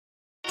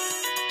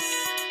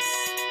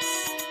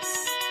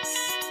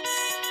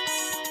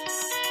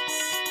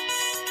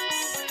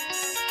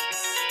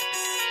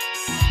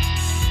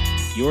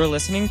You are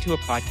listening to a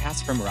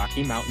podcast from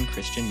Rocky Mountain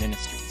Christian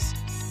Ministries.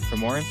 For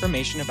more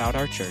information about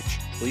our church,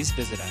 please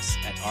visit us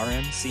at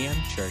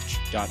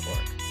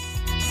rmcmchurch.org.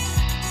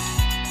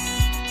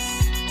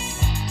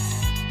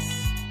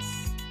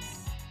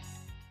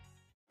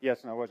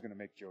 Yes, and I was going to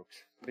make jokes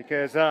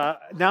because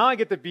now I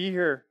get to be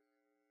here,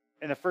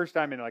 and the first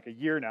time in like a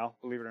year now,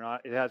 believe it or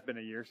not. It has been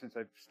a year since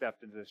I've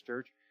stepped into this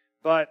church,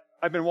 but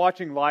I've been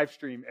watching live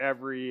stream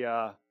every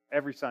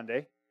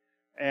Sunday,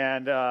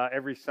 and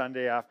every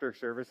Sunday after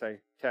service, I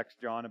text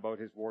John about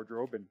his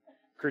wardrobe and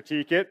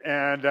critique it,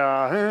 and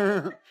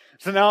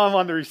so now I'm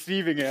on the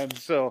receiving end.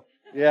 So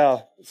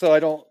I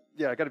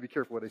got to be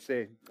careful what I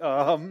say.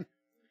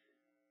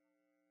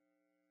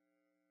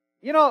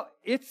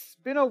 It's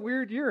been a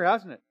weird year,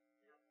 hasn't it?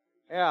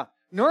 Yeah.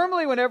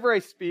 Normally, whenever I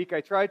speak,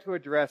 I try to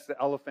address the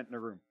elephant in the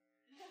room.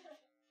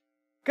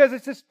 Because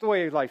it's just the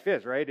way life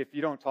is, right? If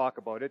you don't talk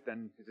about it,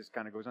 then it just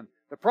kind of goes on.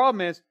 The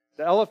problem is,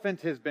 the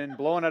elephant has been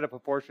blown out of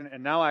proportion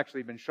and now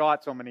actually been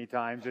shot so many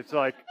times. It's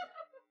like,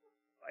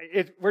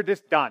 we're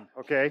just done,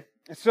 okay?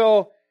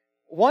 So,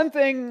 one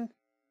thing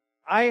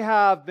I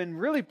have been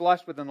really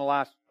blessed with in the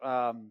last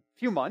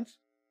few months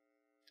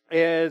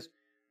is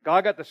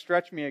God got to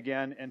stretch me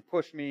again and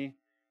push me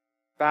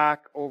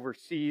back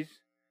overseas,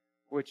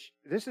 which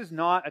this is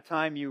not a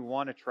time you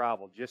want to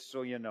travel, just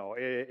so you know.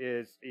 It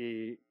is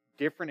a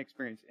different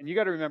experience. And you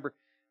got to remember,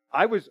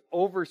 I was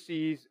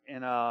overseas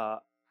in a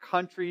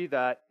country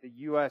that the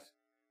U.S.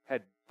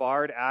 had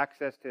barred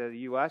access to the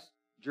U.S.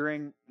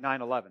 during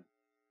 9/11.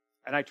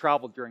 And I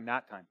traveled during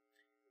that time.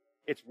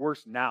 It's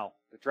worse now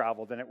to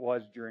travel than it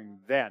was during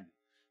then.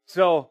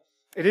 So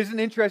it is an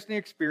interesting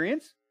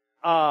experience.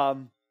 I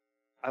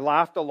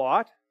laughed a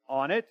lot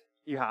on it.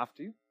 You have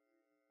to.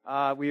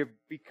 We have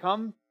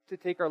become to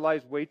take our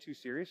lives way too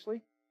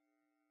seriously.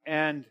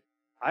 And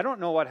I don't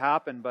know what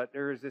happened, but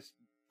there is this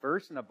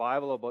verse in the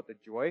Bible about the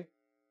joy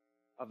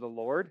of the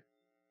Lord.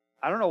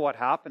 I don't know what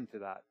happened to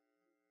that.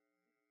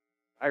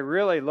 I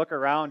really look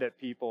around at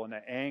people and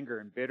the anger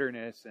and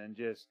bitterness and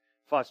just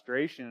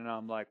frustration, and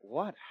I'm like,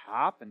 what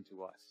happened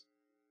to us?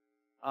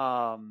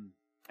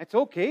 It's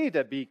okay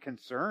to be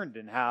concerned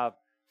and have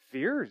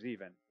fears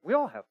even. We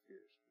all have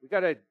fears. We got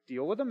to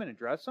deal with them and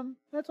address them.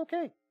 That's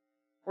okay.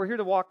 We're here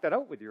to walk that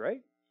out with you,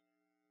 right?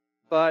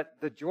 But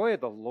the joy of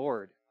the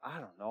Lord, I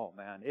don't know,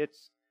 man.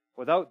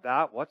 Without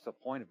that, what's the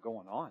point of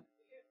going on?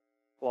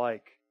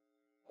 Like,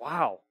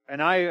 wow. And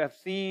I have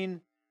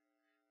seen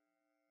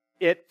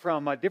it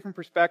from a different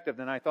perspective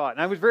than I thought.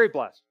 And I was very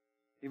blessed.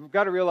 You've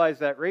got to realize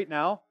that right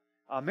now,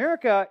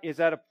 America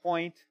is at a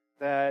point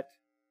it's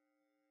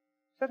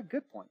at a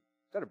good point.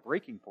 It's at a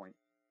breaking point.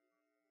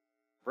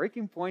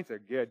 Breaking points are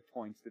good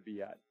points to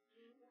be at.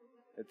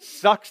 It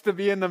sucks to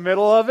be in the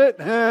middle of it.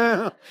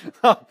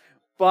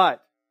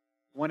 But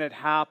when it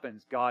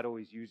happens, God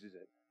always uses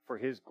it for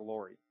His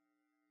glory.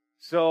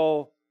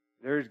 So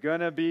there's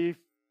going to be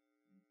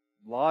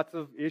lots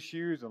of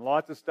issues and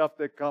lots of stuff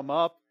that come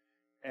up,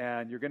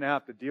 and you're going to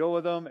have to deal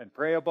with them and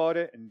pray about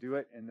it and do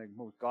it in the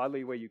most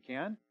godly way you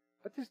can.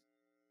 But just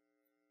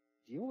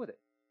deal with it.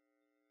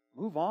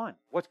 Move on.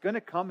 What's going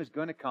to come is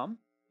going to come,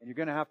 and you're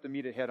going to have to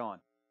meet it head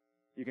on.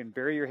 You can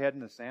bury your head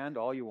in the sand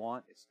all you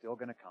want. It's still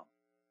going to come.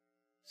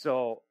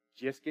 So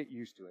just get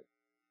used to it.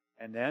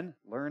 And then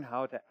learn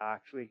how to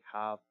actually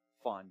have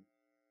fun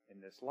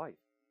in this life.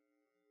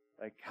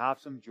 Like, have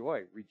some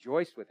joy.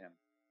 Rejoice with Him.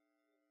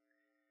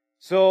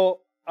 So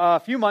a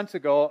few months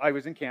ago, I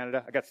was in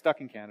Canada. I got stuck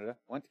in Canada.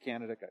 Went to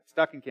Canada, got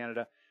stuck in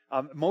Canada.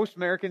 Most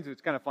Americans,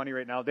 it's kind of funny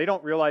right now, they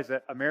don't realize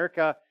that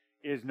America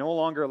is no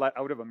longer let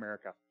out of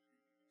America.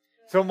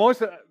 So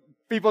most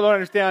people don't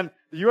understand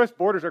the U.S.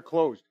 borders are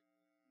closed.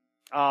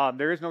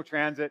 There is no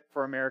transit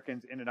for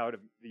Americans in and out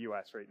of the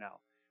U.S. right now.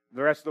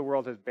 The rest of the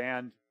world has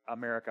banned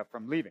America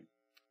from leaving.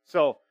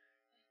 So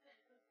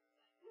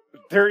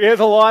there is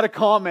a lot of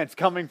comments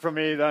coming from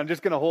me that I'm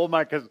just going to hold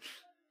because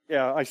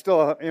I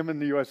still am in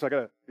the U.S. So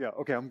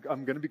I'm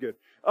going to be good.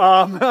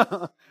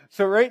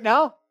 So right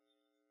now,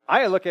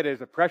 I look at it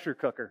as a pressure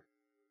cooker.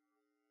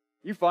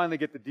 You finally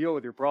get to deal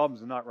with your problems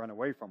and not run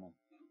away from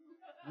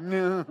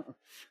them.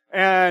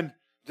 And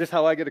just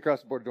how I get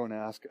across the border, don't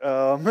ask.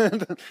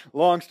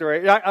 Long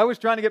story. I was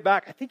trying to get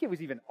back. I think it was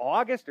even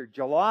August or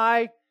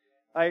July.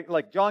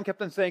 John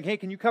kept on saying, hey,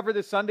 can you cover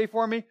this Sunday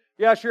for me?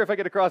 Yeah, sure, if I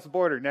get across the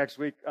border. Next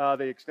week,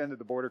 they extended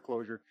the border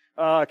closure.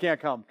 Can't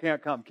come.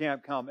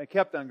 It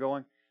kept on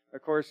going.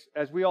 Of course,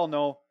 as we all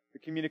know, the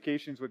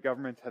communications with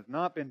governments have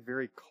not been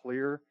very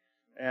clear.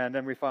 And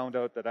then we found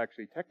out that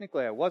actually,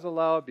 technically, I was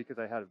allowed because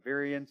I had a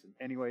variance. And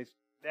anyways,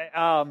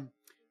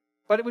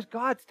 but it was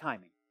God's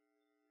timing.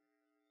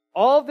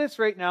 All this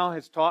right now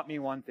has taught me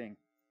one thing.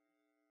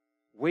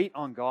 Wait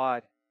on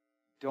God.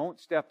 Don't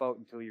step out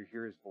until you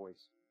hear His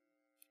voice.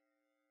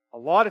 A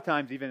lot of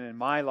times, even in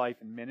my life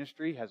and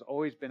ministry, has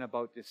always been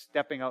about just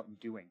stepping out and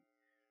doing.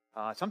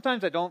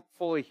 Sometimes I don't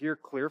fully hear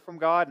clear from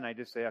God, and I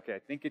just say, okay, I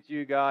think it's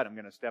you, God. I'm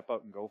going to step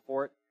out and go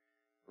for it.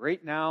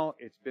 Right now,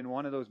 it's been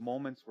one of those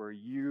moments where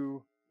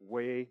you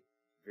weigh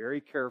very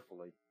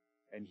carefully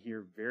and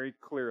hear very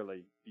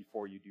clearly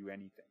before you do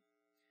anything.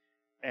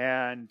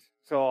 And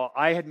so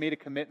I had made a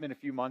commitment a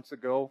few months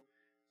ago.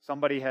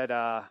 Somebody had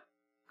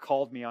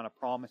called me on a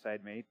promise I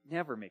had made.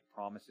 Never make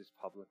promises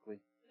publicly.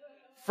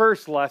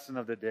 First lesson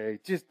of the day,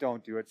 just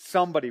don't do it.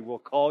 Somebody will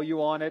call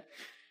you on it.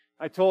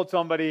 I told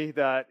somebody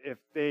that if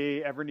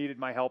they ever needed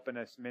my help in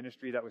a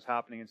ministry that was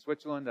happening in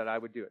Switzerland, that I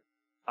would do it.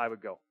 I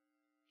would go.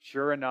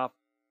 Sure enough,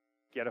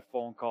 get a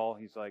phone call.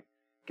 He's like,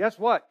 guess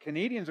what?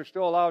 Canadians are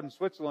still allowed in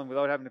Switzerland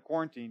without having to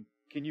quarantine.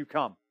 Can you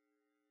come?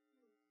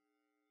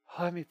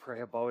 Let me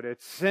pray about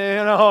it.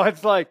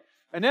 It's like,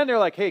 and then they're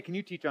like, hey, can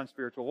you teach on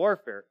spiritual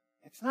warfare?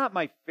 It's not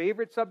my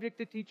favorite subject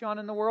to teach on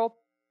in the world,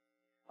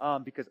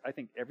 because I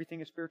think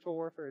everything is spiritual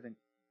warfare. I think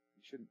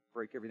you shouldn't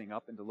break everything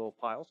up into little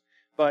piles.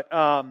 But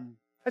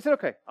I said,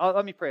 okay,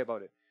 let me pray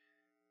about it.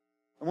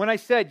 And when I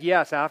said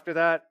yes after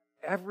that,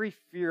 every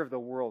fear of the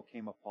world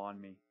came upon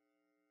me.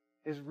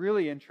 It's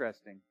really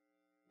interesting.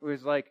 It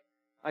was like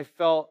I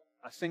felt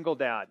a single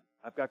dad.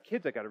 I've got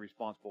kids I got to be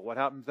responsible. What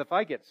happens if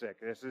I get sick?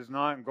 This is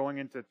not, I'm going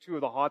into two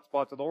of the hot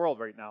spots of the world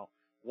right now.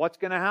 What's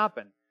going to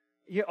happen?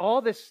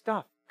 All this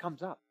stuff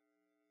comes up.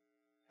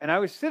 And I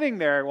was sitting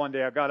there one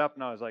day, I got up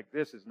and I was like,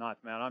 this is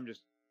nuts, man.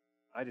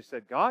 I just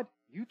said, God,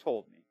 you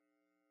told me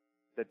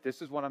that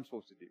this is what I'm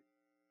supposed to do.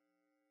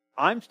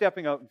 I'm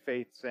stepping out in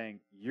faith saying,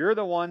 you're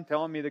the one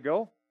telling me to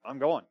go. I'm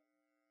going.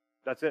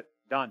 That's it.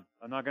 Done.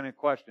 I'm not going to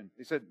question.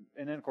 He said,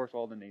 and then of course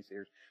all the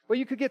naysayers, well,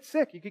 you could get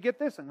sick. You could get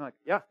this. I'm like,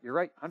 yeah, you're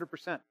right.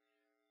 100%.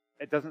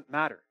 It doesn't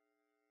matter.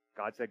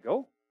 God said,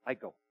 go. I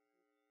go.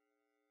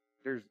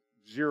 There's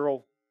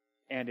zero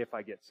and if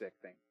I get sick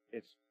thing.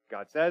 It's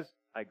God says,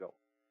 I go.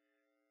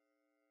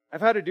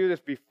 I've had to do this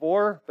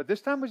before, but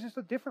this time was just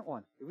a different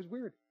one. It was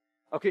weird.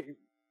 Okay,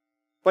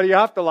 but you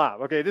have to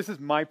laugh. Okay, this is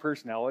my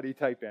personality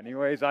type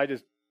anyways. I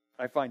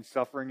find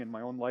suffering in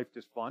my own life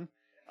just fun.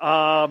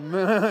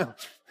 You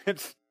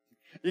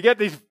get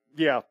these,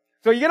 yeah.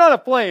 So you get on a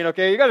plane,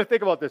 okay, you got to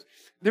think about this.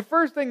 The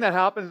first thing that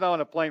happens now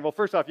on a plane, well,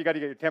 first off, you got to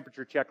get your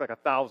temperature checked like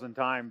 1,000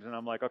 times. And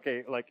I'm like,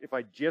 okay, like if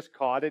I just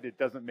caught it, it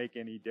doesn't make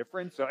any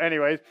difference. So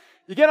anyways,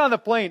 you get on the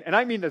plane, and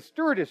I mean, the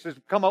stewardesses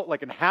come out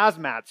like in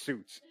hazmat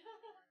suits.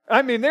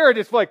 I mean, they're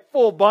just like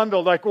full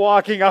bundled, like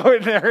walking out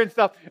in there and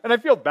stuff. And I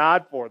feel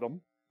bad for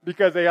them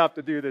because they have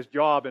to do this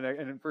job.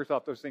 And first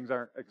off, those things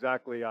aren't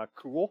exactly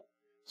cool.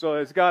 So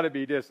it's got to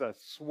be just a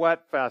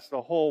sweat fest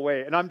the whole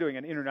way. And I'm doing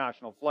an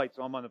international flight,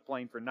 so I'm on the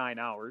plane for 9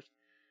 hours.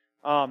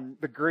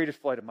 The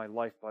greatest flight of my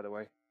life, by the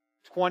way.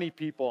 20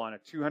 people on a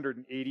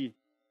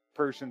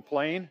 280-person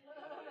plane.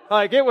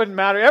 Like, it wouldn't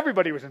matter.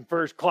 Everybody was in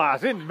first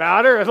class. It didn't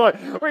matter. It was like,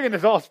 we're going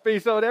to all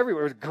space out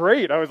everywhere. It was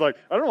great. I was like,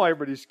 I don't know why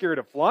everybody's scared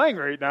of flying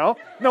right now.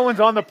 No one's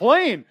on the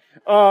plane.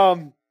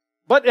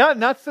 But yeah,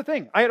 and that's the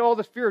thing. I had all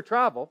this fear of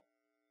travel.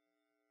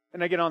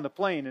 And I get on the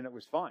plane, and it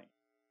was fine.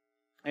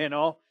 You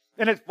know?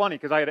 And it's funny,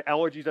 because I had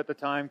allergies at the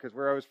time, because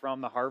where I was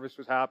from, the harvest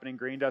was happening,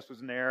 grain dust was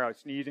in the air, I was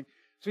sneezing.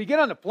 So you get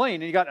on the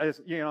plane, and you got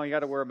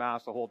to wear a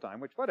mask the whole time,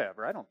 which,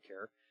 whatever, I don't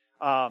care.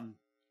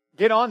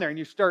 Get on there, and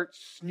you start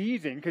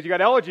sneezing, because you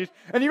got allergies,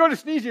 and you go to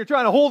sneeze, and you're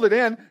trying to hold it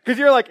in, because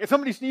you're like, if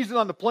somebody sneezes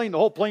on the plane, the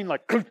whole plane,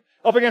 like,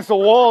 up against the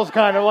walls,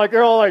 kind of like,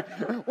 they're all like,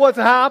 what's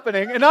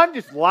happening? And I'm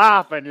just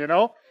laughing, you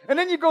know? And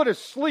then you go to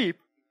sleep,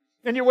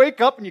 and you wake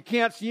up, and you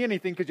can't see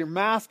anything, because your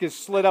mask is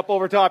slid up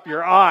over top of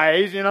your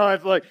eyes, you know?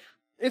 It's like,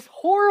 it's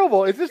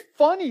horrible. It's just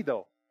funny,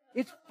 though.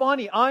 It's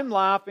funny. I'm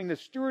laughing. The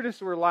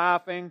stewardess were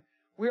laughing.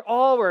 We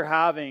all were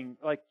having,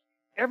 like,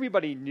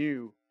 everybody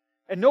knew.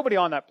 And nobody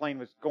on that plane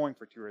was going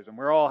for tourism.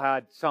 We all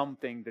had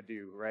something to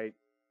do, right?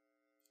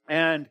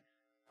 And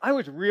I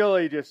was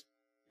really just,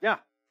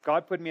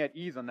 God put me at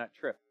ease on that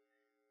trip.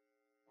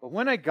 But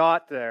when I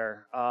got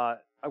there,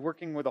 I'm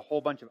working with a whole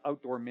bunch of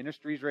outdoor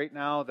ministries right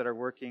now that are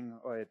working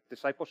with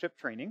discipleship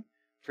training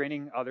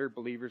other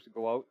believers to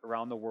go out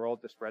around the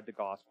world to spread the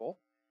gospel.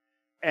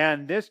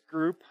 And this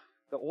group,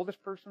 the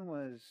oldest person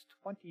was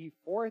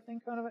 24, I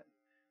think, kind of it.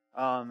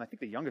 I think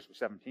the youngest was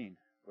 17,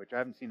 which I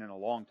haven't seen in a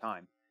long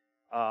time.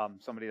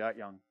 Somebody that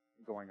young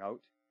going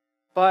out.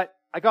 But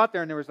I got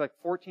there, and there was like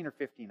 14 or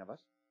 15 of us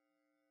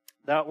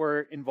that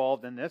were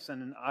involved in this.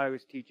 And I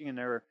was teaching, and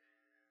they were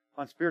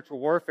on spiritual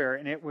warfare.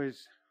 And it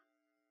was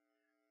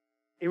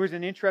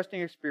an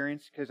interesting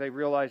experience, because I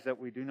realized that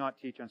we do not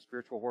teach on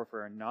spiritual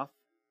warfare enough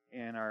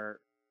in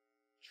our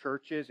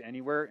churches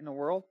anywhere in the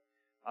world.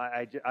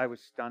 I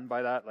was stunned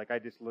by that. Like, I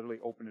just literally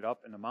opened it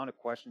up, and the amount of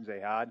questions they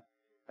had.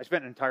 I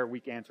spent an entire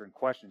week answering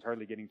questions,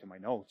 hardly getting to my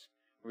notes.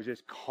 It was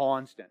just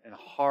constant and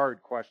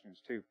hard questions,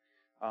 too.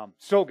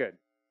 So good.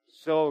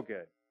 So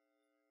good.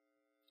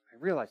 I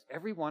realized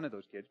every one of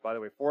those kids, by the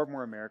way, 4 of them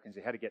were Americans.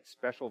 They had to get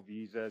special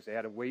visas. They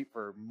had to wait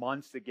for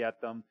months to get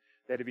them.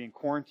 They had to be in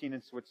quarantine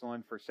in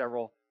Switzerland for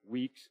several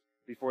weeks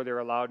before they were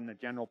allowed in the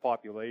general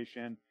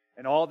population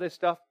and all this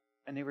stuff.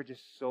 And they were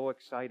just so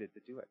excited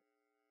to do it.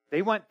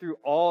 They went through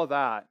all of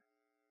that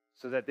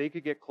so that they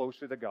could get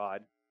closer to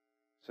God,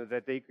 so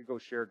that they could go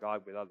share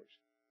God with others.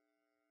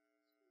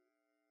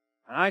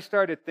 And I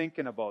started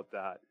thinking about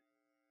that,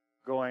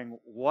 going,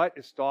 what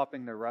is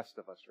stopping the rest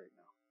of us right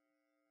now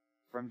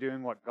from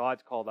doing what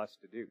God's called us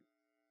to do?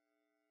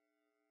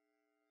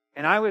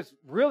 And I was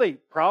really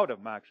proud of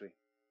them, actually.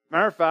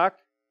 Matter of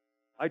fact,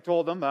 I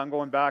told them that I'm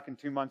going back in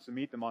 2 months to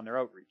meet them on their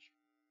outreach.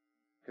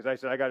 Because I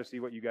said, I got to see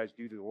what you guys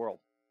do to the world.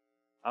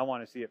 I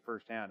want to see it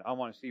firsthand. I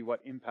want to see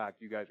what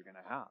impact you guys are going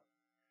to have.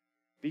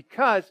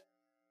 Because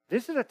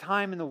this is a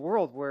time in the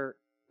world where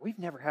we've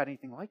never had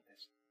anything like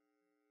this.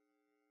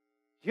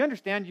 Do you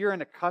understand you're on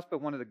the cusp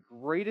of one of the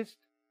greatest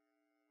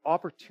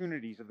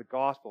opportunities of the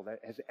gospel that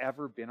has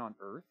ever been on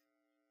earth?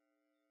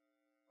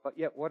 But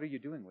yet, what are you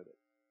doing with it?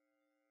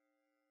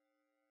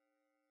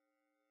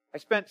 I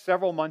spent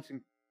several months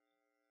in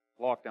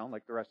lockdown,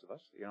 like the rest of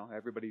us. You know,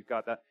 everybody's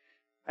got that.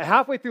 And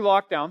halfway through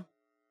lockdown,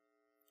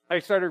 I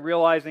started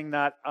realizing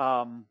that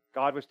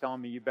God was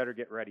telling me, you better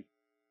get ready.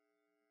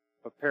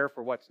 Prepare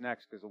for what's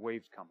next because the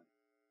wave's coming.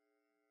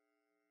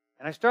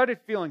 And I started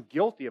feeling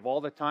guilty of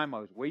all the time I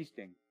was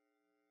wasting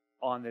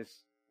on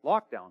this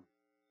lockdown.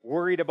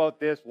 Worried about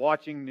this,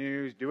 watching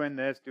news, doing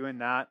this, doing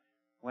that,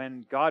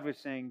 when God was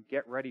saying,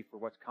 get ready for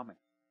what's coming.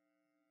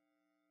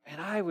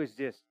 And I was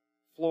just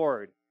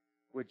floored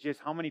with just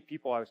how many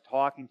people I was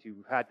talking to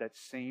who had that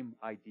same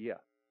idea,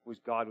 was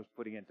God was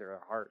putting into their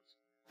hearts.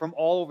 From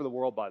all over the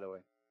world, by the way.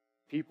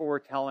 People were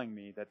telling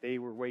me that they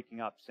were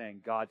waking up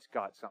saying, God's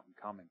got something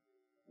coming.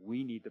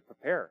 We need to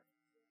prepare.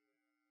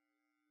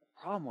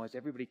 The problem was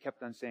everybody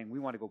kept on saying, we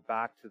want to go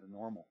back to the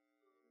normal.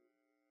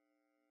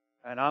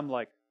 And I'm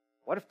like,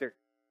 what if there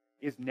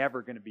is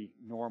never going to be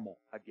normal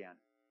again?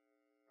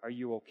 Are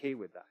you okay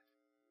with that?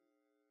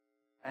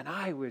 And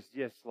I was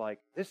just like,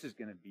 this is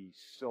going to be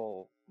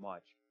so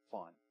much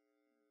fun.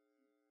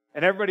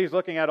 And everybody's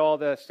looking at all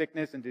the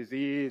sickness and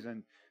disease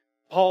and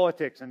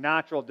politics and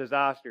natural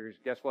disasters.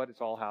 Guess what?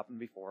 It's all happened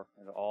before.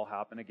 It'll all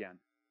happen again.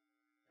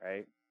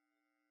 Right?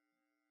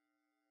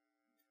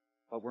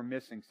 But we're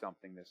missing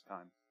something this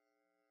time.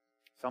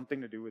 Something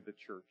to do with the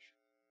church.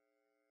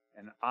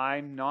 And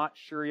I'm not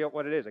sure yet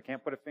what it is. I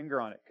can't put a finger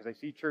on it because I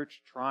see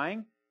church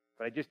trying,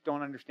 but I just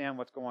don't understand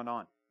what's going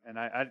on. And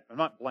I'm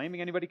not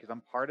blaming anybody because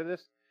I'm part of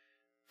this.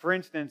 For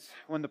instance,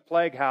 when the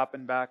plague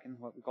happened back in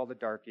what we call the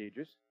Dark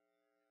Ages,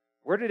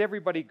 where did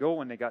everybody go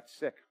when they got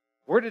sick?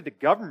 Where did the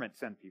government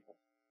send people?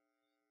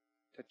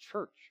 To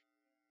church.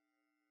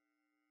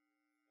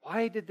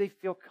 Why did they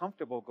feel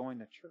comfortable going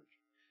to church?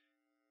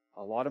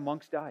 A lot of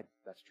monks died.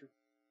 That's true.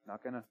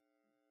 Not going to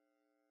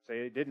say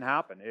it didn't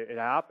happen. It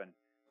happened.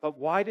 But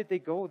why did they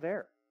go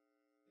there?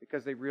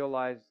 Because they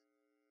realized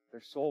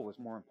their soul was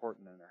more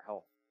important than their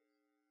health.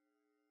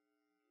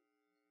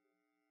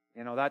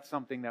 You know, that's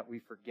something that we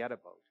forget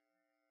about.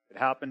 It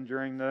happened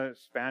during the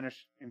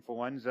Spanish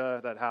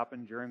influenza that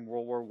happened during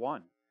World War I.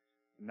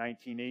 In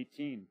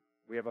 1918,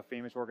 we have a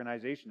famous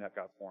organization that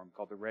got formed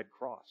called the Red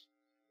Cross,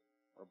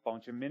 where a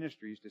bunch of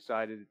ministries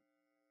decided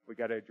we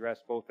got to address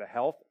both the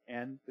health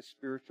and the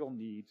spiritual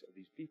needs of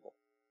these people.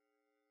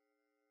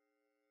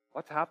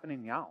 What's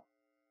happening now?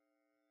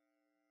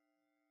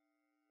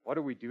 What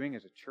are we doing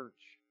as a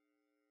church?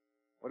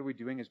 What are we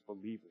doing as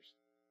believers?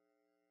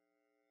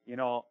 You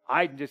know,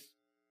 I'm just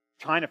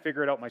trying to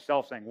figure it out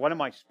myself, saying, what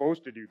am I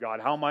supposed to do, God?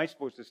 How am I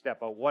supposed to step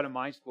out? What am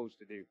I supposed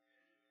to do?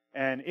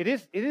 And it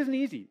isn't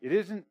easy. It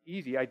isn't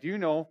easy. I do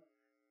know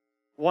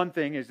one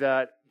thing is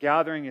that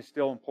gathering is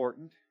still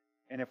important.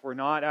 And if we're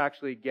not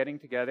actually getting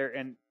together,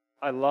 and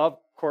I love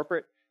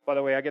corporate. By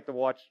the way, I get to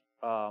watch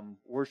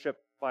worship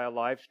by a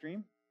live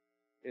stream.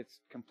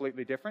 It's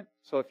completely different.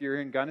 So if you're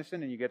in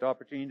Gunnison and you get the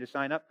opportunity to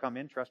sign up, come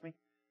in, trust me.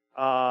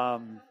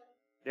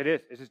 It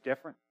is. This is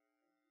different.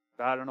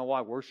 I don't know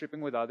why.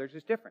 Worshiping with others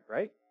is different,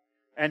 right?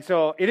 And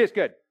so it is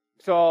good.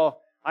 So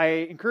I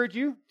encourage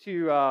you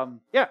to,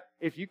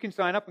 if you can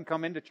sign up and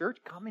come into church,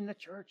 come into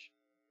church.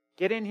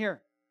 Get in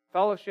here.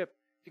 Fellowship.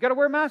 If you got to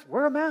wear a mask,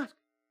 wear a mask.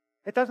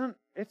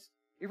 It's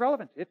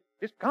irrelevant.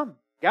 Just come.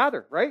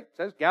 Gather, right? It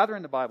says gather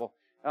in the Bible.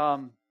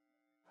 I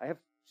have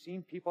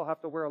seen people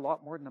have to wear a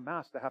lot more than a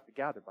mask to have to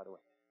gather, by the way.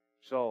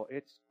 So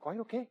it's quite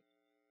okay.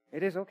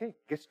 It is okay.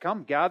 Just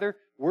come, gather,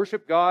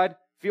 worship God.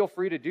 Feel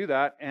free to do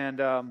that.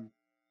 And,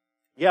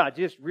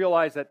 just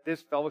realize that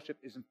this fellowship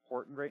is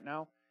important right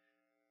now.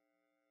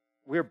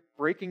 We're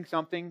breaking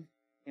something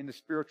in the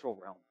spiritual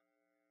realm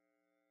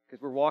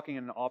because we're walking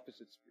in an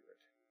opposite spirit.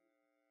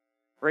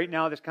 Right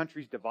now, this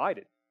country's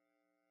divided,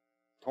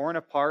 torn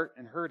apart,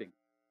 and hurting.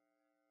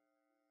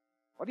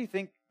 What do you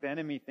think the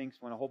enemy thinks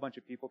when a whole bunch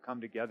of people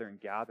come together and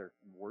gather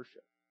and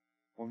worship?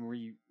 When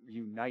we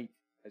unite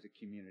as a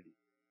community?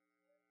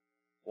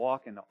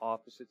 Walk in the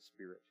opposite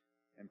spirit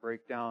and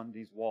break down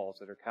these walls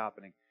that are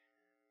happening.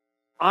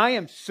 I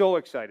am so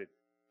excited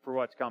for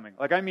what's coming.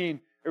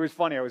 It was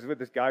funny. I was with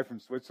this guy from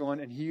Switzerland,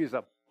 and he is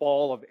a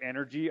ball of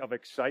energy, of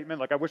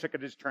excitement. I wish I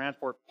could just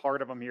transport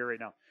part of him here right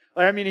now.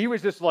 He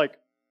was just like,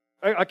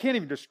 I can't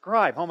even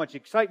describe how much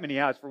excitement he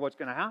has for what's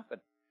going to happen.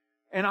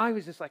 And I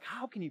was just like,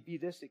 how can you be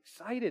this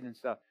excited and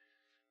stuff?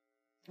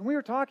 And we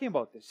were talking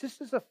about this. This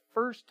is the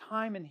first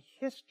time in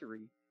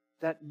history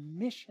that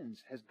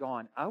missions has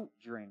gone out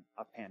during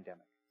a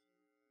pandemic.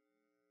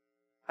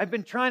 I've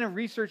been trying to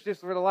research this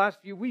for the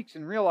last few weeks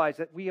and realized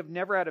that we have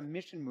never had a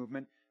mission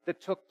movement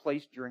that took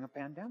place during a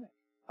pandemic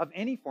of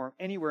any form,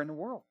 anywhere in the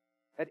world,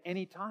 at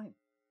any time.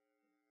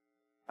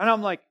 And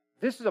I'm like,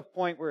 this is a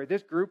point where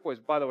this group was,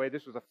 by the way,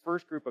 this was the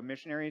first group of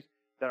missionaries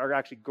that are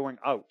actually going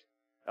out.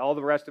 All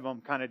the rest of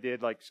them kind of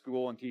did like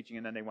school and teaching,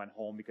 and then they went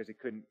home because they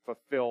couldn't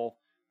fulfill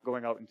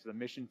going out into the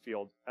mission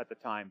field at the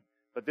time.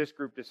 But this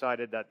group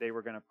decided that they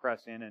were going to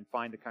press in and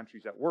find the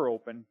countries that were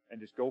open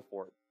and just go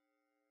for it.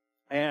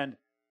 And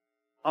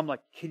I'm like,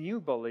 can you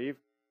believe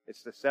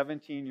it's the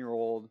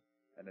 17-year-old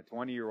and the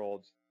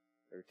 20-year-olds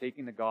that are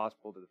taking the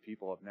gospel to the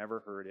people who have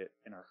never heard it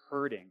and are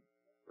hurting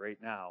right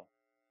now?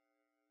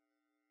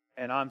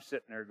 And I'm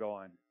sitting there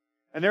going,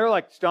 and they're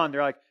like stunned.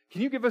 They're like,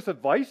 can you give us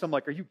advice? I'm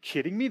like, are you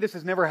kidding me? This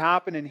has never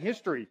happened in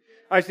history.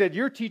 I said,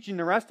 you're teaching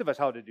the rest of us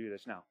how to do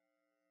this now.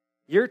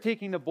 You're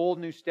taking the bold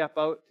new step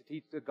out to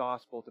teach the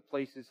gospel to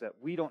places that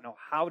we don't know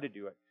how to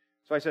do it.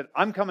 So I said,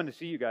 I'm coming to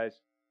see you guys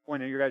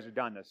when you guys are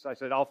done this. I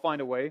said, I'll find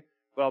a way,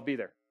 but I'll be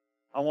there.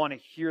 I want to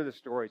hear the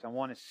stories. I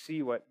want to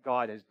see what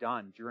God has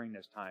done during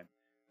this time,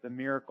 the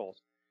miracles.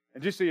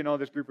 And just so you know,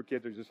 this group of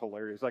kids are just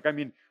hilarious. Like, I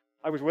mean,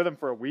 I was with them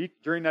for a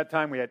week. During that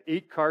time, we had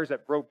 8 cars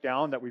that broke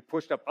down that we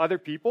pushed up other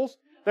people's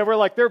that were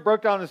like, they're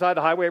broke down on the side of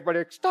the highway. Everybody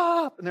like,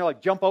 stop. And they're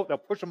like, jump out. They'll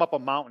push them up a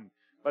mountain.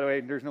 By the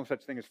way, there's no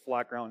such thing as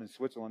flat ground in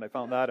Switzerland. I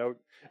found that out.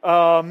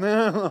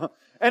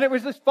 And it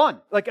was just fun.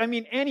 Like, I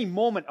mean, any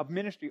moment of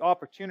ministry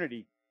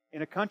opportunity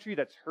in a country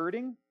that's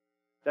hurting,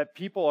 that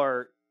people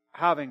are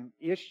having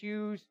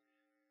issues,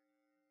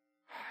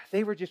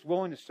 they were just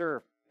willing to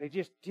serve. They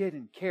just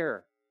didn't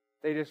care.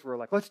 They just were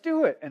like, let's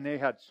do it. And they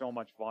had so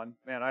much fun.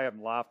 Man, I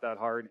haven't laughed that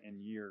hard in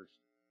years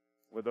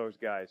with those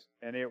guys.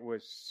 And it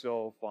was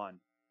so fun.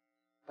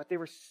 But they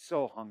were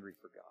so hungry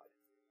for God.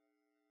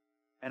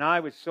 And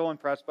I was so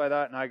impressed by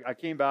that. And I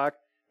came back.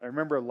 I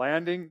remember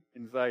landing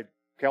inside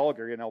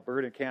Calgary in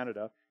Alberta,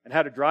 Canada, and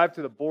had to drive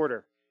to the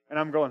border. And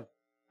I'm going,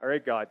 all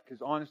right, God,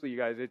 because honestly, you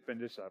guys, it's been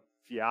just a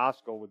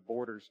fiasco with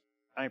borders.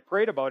 And I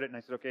prayed about it, and I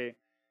said, okay,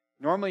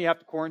 normally you have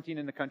to quarantine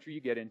in the country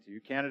you get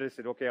into. Canada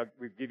said, okay,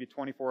 we give you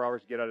 24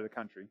 hours to get out of the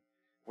country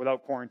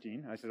without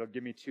quarantine. I said,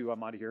 give me 2,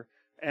 I'm out of here.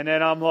 And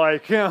then I'm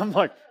like,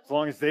 as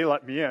long as they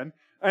let me in.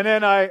 And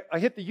then I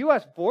hit the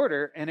U.S.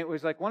 border, and it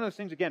was like one of those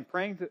things, again,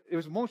 it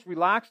was the most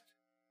relaxed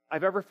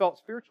I've ever felt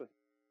spiritually.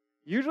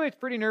 Usually it's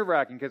pretty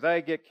nerve-wracking because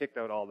I get kicked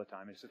out all the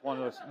time. It's just one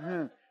of those,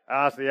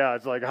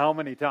 it's like how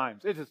many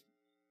times? It's just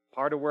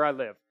part of where I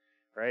live,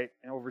 right?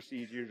 And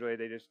overseas, usually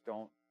they just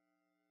don't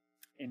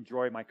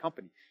enjoy my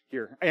company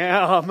here.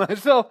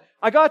 So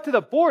I got to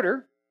the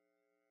border,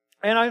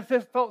 and I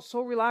just felt so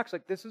relaxed,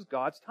 like this is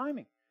God's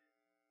timing.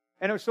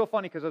 And it was so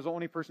funny because I was the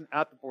only person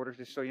at the border,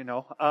 just so you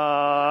know.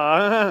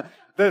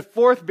 The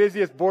 4th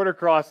busiest border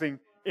crossing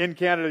in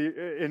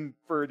Canada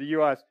for the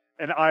U.S.,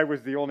 and I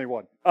was the only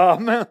one.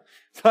 So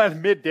at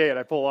midday, and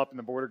I pull up, and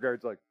the border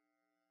guard's like,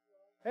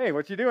 hey,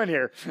 what you doing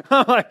here?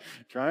 I'm like,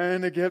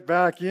 trying to get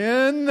back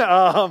in.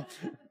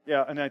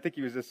 Yeah, and I think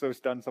he was just so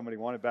stunned somebody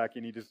wanted back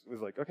in, he just was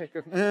like, okay,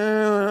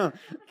 go.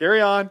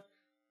 Carry on.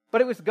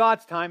 But it was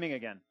God's timing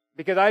again,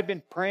 because I'd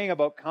been praying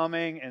about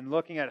coming and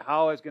looking at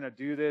how I was going to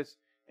do this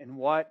and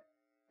what,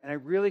 and I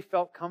really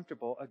felt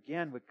comfortable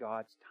again with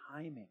God's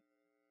timing.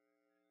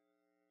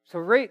 So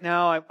right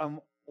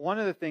now, one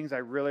of the things I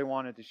really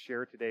wanted to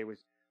share today was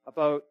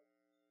about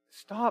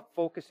stop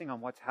focusing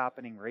on what's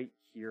happening right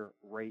here,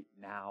 right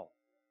now.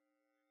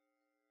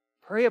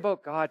 Pray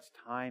about God's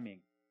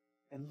timing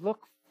and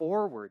look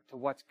forward to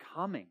what's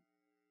coming.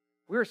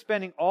 We're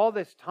spending all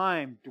this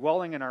time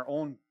dwelling in our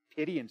own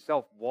pity and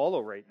self-wallow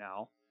right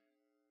now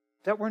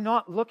that we're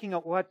not looking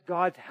at what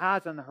God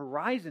has on the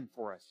horizon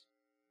for us.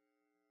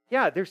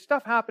 Yeah, there's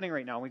stuff happening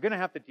right now. We're going to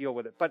have to deal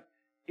with it. But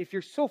if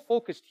you're so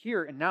focused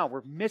here and now,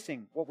 we're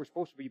missing what we're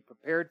supposed to be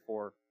prepared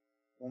for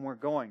when we're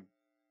going.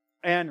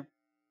 And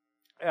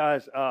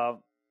as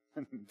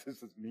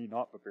this is me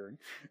not preparing,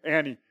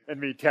 Annie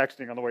and me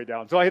texting on the way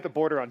down. So I hit the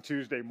border on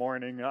Tuesday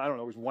morning. I don't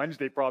know, it was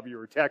Wednesday probably you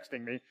were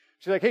texting me.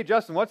 She's like, hey,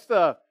 Justin, what's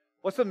the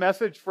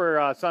message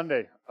for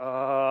Sunday?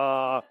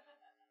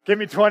 Give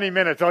me 20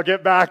 minutes. I'll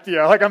get back to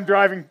you. Like I'm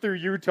driving through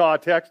Utah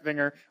texting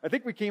her. I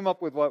think we came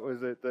up with, what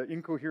was it, the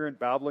incoherent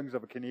babblings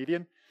of a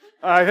Canadian?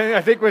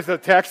 I think it was the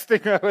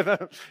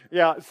texting.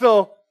 Yeah,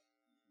 so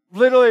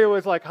literally it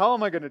was like, how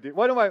am I going to do?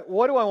 What do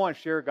I want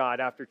to share,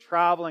 God, after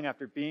traveling,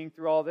 after being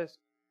through all this?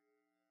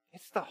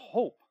 It's the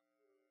hope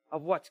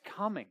of what's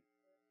coming.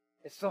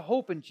 It's the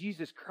hope in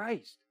Jesus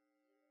Christ.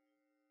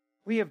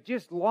 We have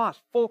just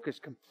lost focus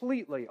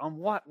completely on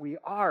what we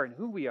are and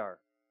who we are.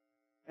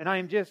 And I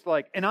am just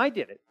like, and I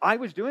did it. I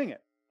was doing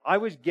it. I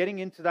was getting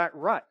into that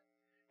rut.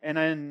 And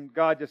then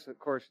God just, of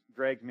course,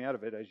 dragged me out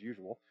of it as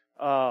usual.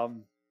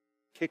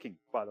 Kicking,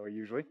 by the way,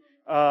 usually.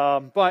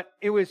 But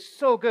it was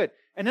so good.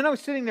 And then I was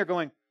sitting there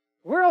going,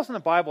 where else in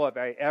the Bible have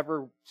I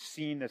ever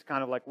seen this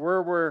kind of like,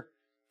 where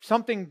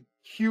something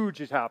huge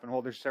has happened?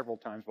 Well, there's several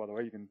times, by the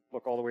way. You can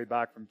look all the way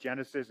back from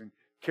Genesis and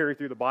carry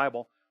through the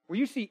Bible, where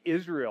you see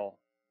Israel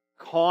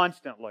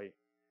constantly.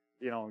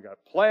 You know, we got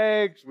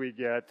plagues, we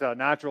get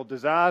natural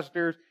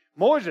disasters.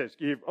 Moses,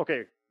 you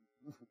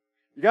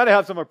got to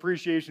have some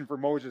appreciation for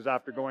Moses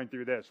after going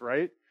through this,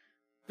 right?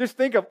 Just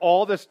think of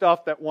all the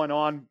stuff that went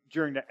on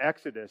during the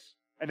Exodus,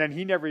 and then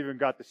he never even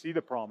got to see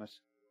the promise.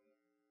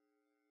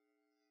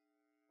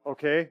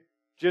 Okay?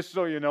 Just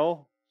so you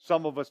know,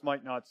 some of us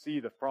might not see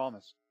the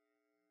promise.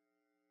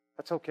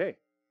 That's okay.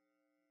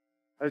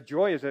 The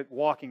joy is at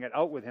walking it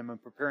out with him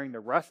and preparing the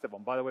rest of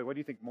them. By the way, what do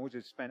you think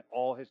Moses spent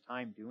all his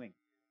time doing?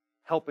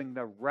 Helping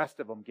the rest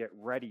of them get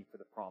ready for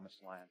the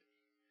promised land.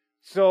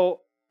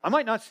 So, I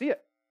might not see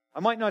it. I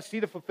might not see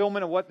the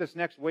fulfillment of what this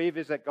next wave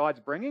is that God's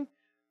bringing.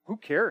 Who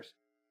cares?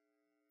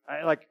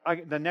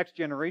 The next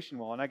generation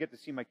will, and I get to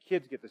see my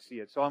kids get to see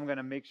it. So I'm going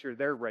to make sure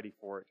they're ready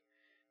for it.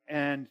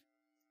 And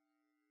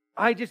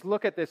I just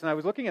look at this, and I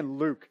was looking in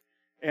Luke.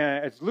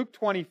 It's Luke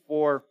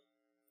 24,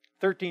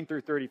 13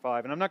 through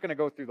 35. And I'm not going to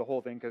go through the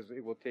whole thing because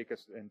it will take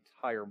us an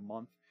entire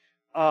month.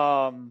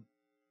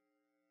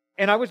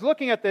 And I was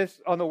looking at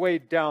this on the way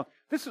down.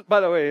 This, by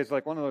the way, is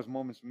like one of those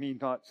moments, me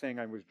not saying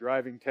I was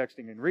driving,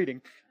 texting, and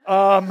reading.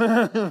 And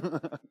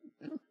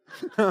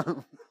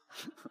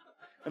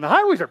the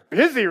highways are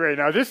busy right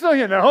now, just so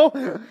you know.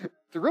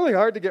 It's really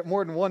hard to get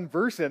more than one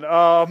verse in.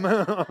 I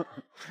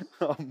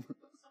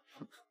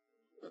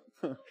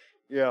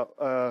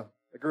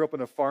grew up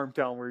in a farm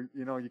town where,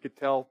 you could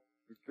tell,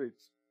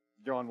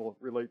 John will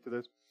relate to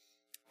this.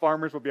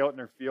 Farmers will be out in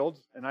their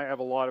fields, and I have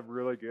a lot of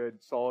really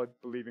good, solid,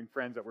 believing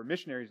friends that were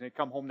missionaries, and they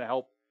come home to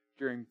help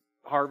during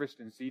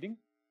harvest and seeding.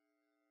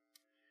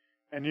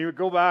 And you would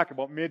go back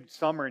about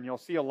midsummer, and you'll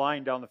see a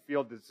line down the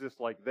field that's just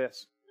like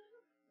this.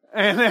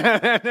 And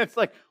it's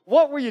like,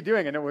 what were you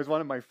doing? And it was one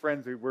of my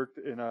friends who worked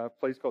in a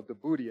place called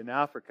Djibouti in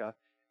Africa,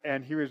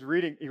 and he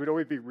would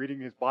always be reading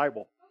his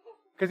Bible.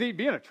 Because he'd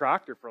be in a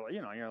tractor for,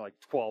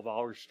 12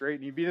 hours straight,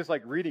 and he'd be just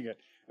like reading it,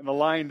 and the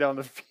line down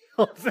the fields.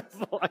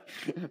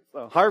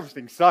 So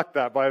harvesting sucked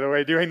that, by the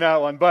way, doing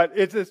that one. But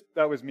it's just,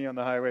 that was me on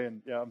the highway,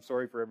 and yeah, I'm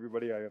sorry for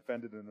everybody I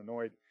offended and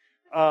annoyed.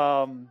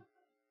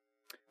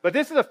 But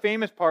this is a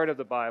famous part of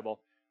the Bible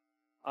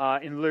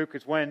in Luke.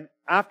 Is when,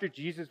 after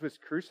Jesus was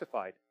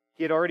crucified,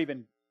 he had already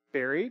been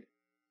buried,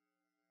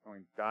 he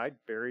died,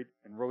 buried,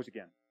 and rose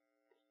again.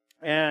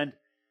 And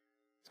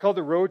it's called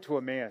The Road to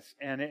Emmaus.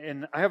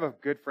 And I have a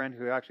good friend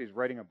who actually is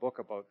writing a book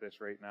about this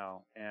right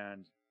now.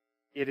 And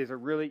it is a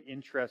really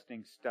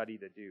interesting study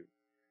to do.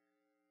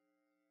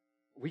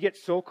 We get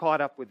so caught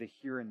up with the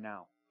here and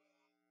now.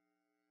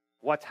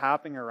 What's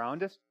happening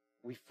around us,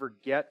 we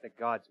forget that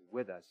God's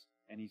with us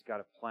and He's got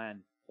a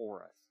plan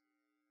for us.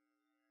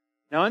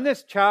 Now in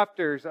this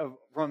chapters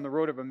from the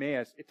Road of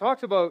Emmaus, it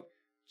talks about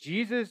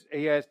Jesus.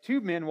 He has two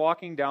men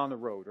walking down the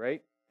road,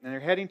 right? And they're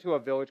heading to a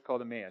village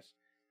called Emmaus.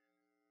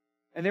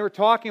 And they were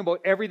talking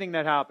about everything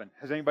that happened.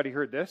 Has anybody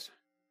heard this?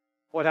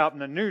 What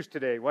happened in the news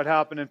today? What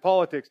happened in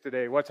politics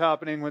today? What's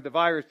happening with the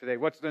virus today?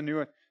 What's the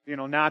new,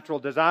 natural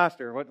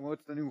disaster?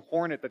 What's the new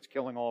hornet that's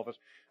killing all of us?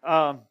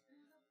 I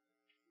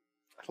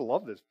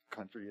love this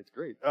country. It's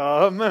great.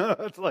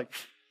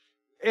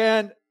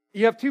 And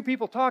you have two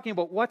people talking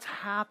about what's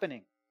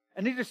happening.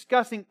 And they're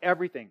discussing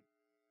everything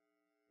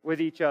with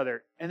each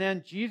other. And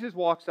then Jesus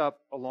walks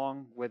up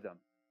along with them.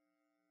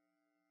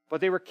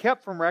 But they were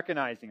kept from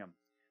recognizing Him.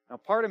 Now,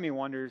 part of me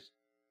wonders,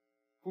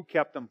 who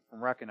kept them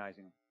from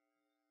recognizing Him?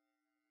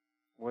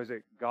 Was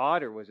it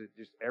God, or was it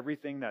just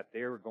everything that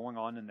they were going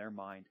on in their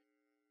mind?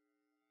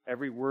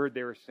 Every word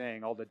they were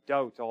saying, all the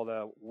doubts, all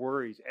the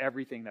worries,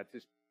 everything that's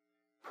just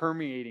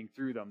permeating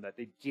through them, that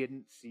they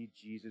didn't see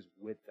Jesus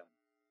with them.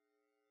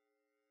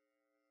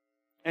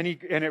 And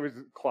it was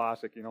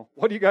classic,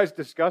 what are you guys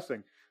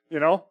discussing?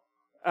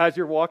 As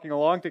you're walking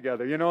along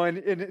together, and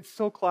it's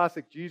so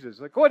classic Jesus.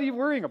 Like, what are you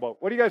worrying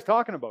about? What are you guys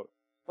talking about?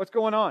 What's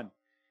going on?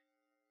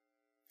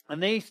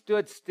 And they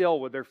stood still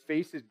with their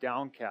faces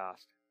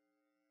downcast.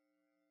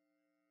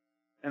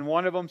 And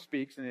one of them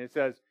speaks, and it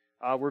says,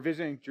 we're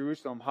visiting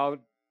Jerusalem.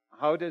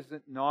 How does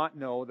it not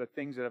know the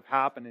things that have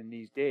happened in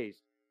these days?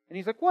 And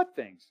he's like, what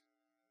things?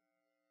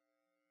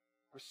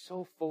 We're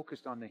so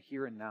focused on the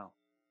here and now.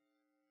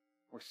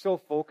 We're so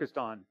focused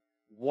on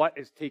what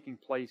is taking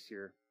place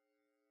here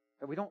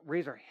that we don't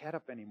raise our head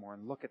up anymore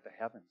and look at the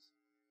heavens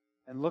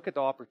and look at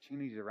the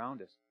opportunities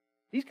around us.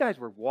 These guys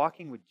were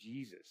walking with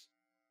Jesus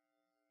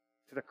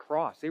to the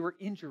cross. They were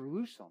in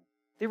Jerusalem.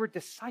 They were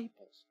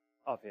disciples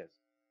of His.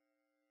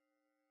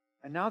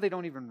 And now they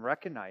don't even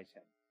recognize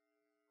Him.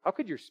 How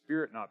could your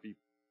spirit not be,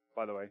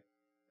 by the way,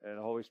 and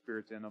the Holy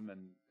Spirit's in them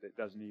and it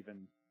doesn't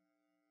even,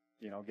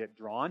 get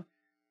drawn?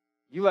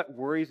 You let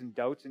worries and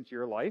doubts into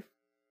your life,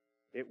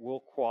 it will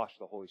quash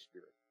the Holy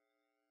Spirit.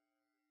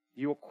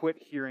 You will quit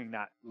hearing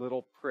that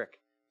little prick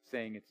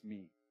saying it's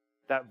me.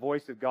 That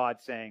voice of God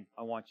saying,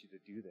 I want you to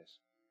do this.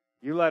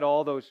 You let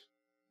all those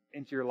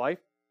into your life,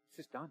 it's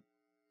just done.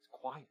 It's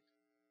quiet.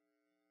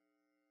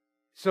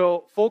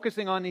 So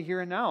focusing on the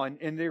here and now.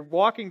 And they're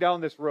walking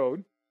down this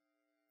road.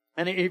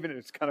 And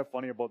it's kind of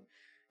funny about,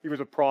 he was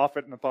a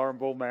prophet and a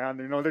powerful man.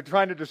 They're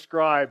trying to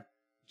describe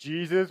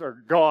Jesus or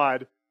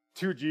God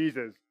to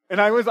Jesus. And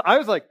I was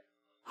like,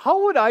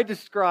 how would I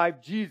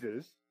describe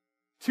Jesus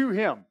to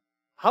him?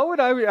 How would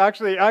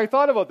I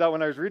thought about that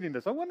when I was reading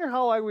this. I wonder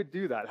how I would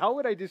do that. How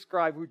would I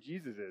describe who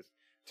Jesus is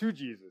to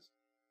Jesus?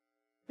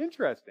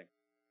 Interesting.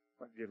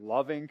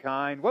 Loving,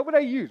 kind. What would I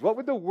use? What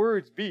would the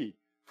words be?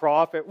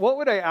 Prophet. What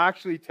would I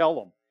actually tell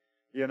them?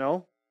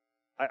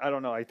 I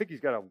don't know. I think he's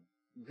got a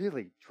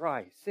really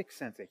dry, sick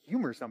sense of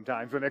humor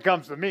sometimes when it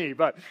comes to me.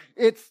 But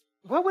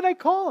what would I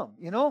call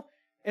him,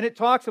 And it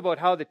talks about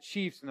how the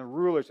chiefs and the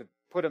rulers have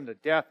put him to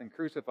death and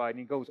crucified. And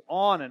he goes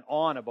on and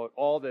on about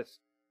all this,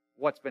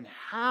 what's been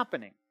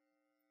happening.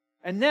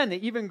 And then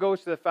it even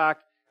goes to the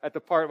fact at the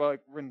part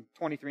like in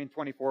 23 and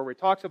 24 where it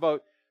talks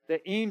about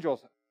the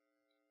angels,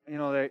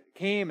 that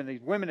came and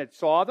these women had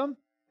saw them.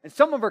 And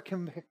some of her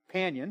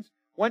companions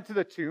went to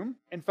the tomb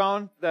and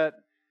found that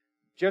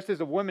just as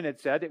the woman had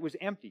said, it was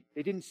empty.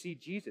 They didn't see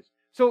Jesus.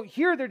 So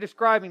here they're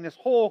describing this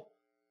whole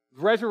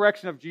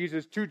resurrection of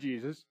Jesus to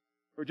Jesus.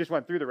 We just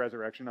went through the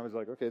resurrection. I was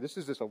like, okay, this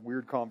is just a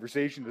weird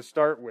conversation to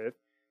start with.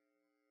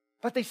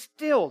 But they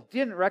still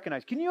didn't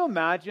recognize. Can you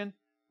imagine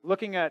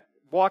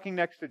walking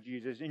next to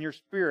Jesus in your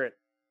spirit,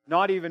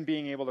 not even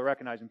being able to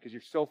recognize him because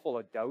you're so full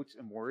of doubts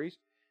and worries,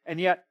 and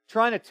yet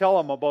trying to tell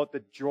him about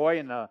the joy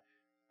and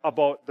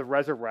about the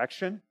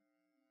resurrection?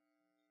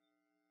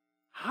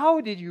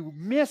 How did you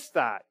miss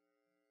that?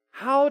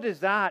 How does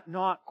that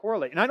not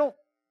correlate? And I don't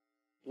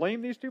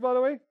blame these two, by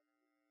the way,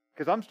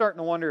 because I'm starting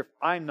to wonder if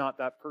I'm not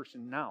that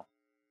person now.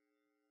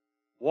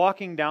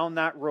 Walking down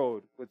that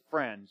road with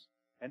friends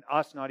and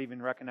us not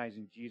even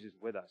recognizing Jesus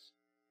with us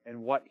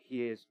and what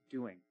he is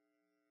doing.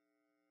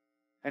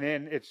 And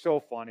then it's so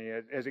funny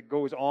as it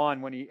goes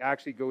on when he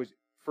actually goes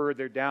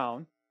further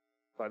down.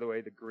 By the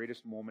way, the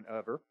greatest moment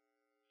ever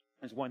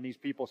is when these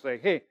people say,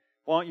 hey,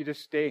 why don't you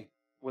just stay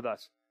with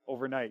us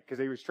overnight? Because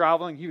he was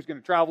traveling. He was going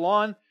to travel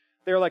on.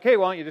 They're like, hey,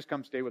 why don't you just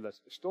come stay with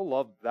us? I still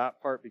love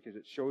that part because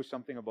it shows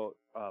something about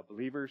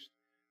believers,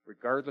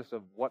 regardless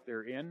of what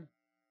they're in.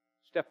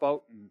 Step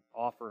out and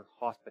offer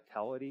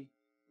hospitality,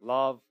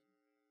 love,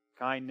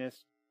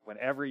 kindness,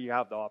 whenever you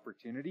have the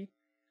opportunity.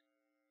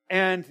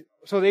 And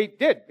so they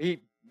did. He,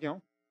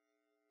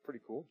 pretty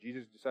cool.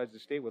 Jesus decides to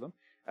stay with them.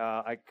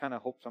 I kind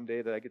of hope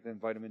someday that I get to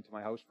invite him into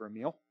my house for a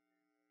meal.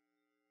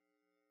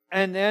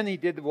 And then he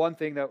did the one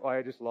thing that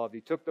I just loved. He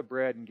took the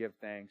bread and gave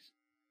thanks.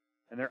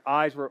 And their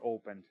eyes were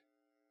opened.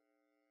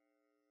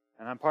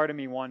 And part of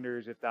me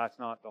wonders if that's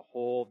not the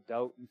whole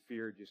doubt and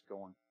fear just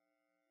going.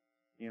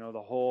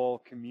 The whole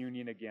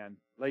communion again.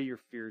 Lay your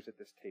fears at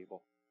this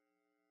table.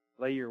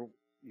 Lay your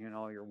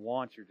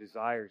wants, your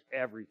desires,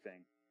 everything.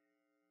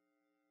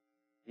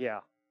 Yeah.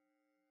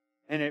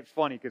 And it's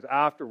funny because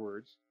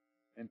afterwards,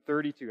 in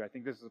 32, I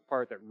think this is the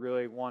part that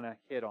really want to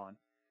hit on.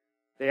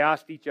 They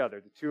asked each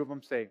other, the two of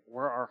them say,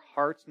 were our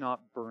hearts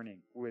not burning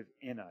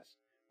within us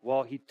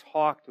while he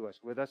talked to us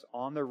with us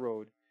on the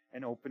road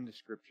and opened the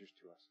scriptures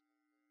to us?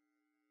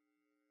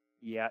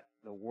 Yet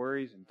the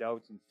worries and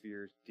doubts and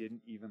fears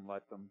didn't even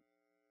let them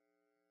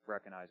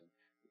recognize him.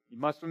 You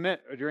must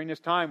admit, during this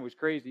time it was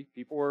crazy.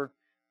 People were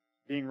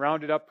being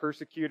rounded up,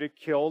 persecuted,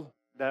 killed.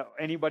 That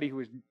anybody who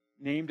was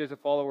named as a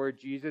follower of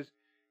Jesus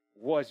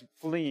was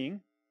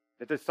fleeing.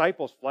 The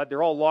disciples fled.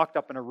 They're all locked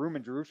up in a room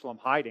in Jerusalem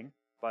hiding,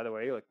 by the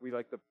way. Like we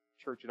like to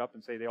church it up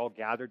and say they all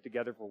gathered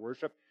together for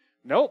worship.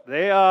 Nope,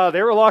 they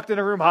were locked in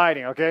a room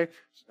hiding, okay?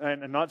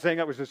 And I'm not saying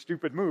that was a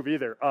stupid move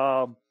either.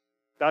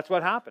 That's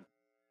what happened.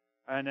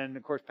 And then,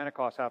 of course,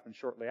 Pentecost happened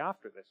shortly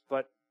after this.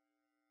 But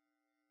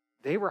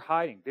they were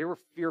hiding. They were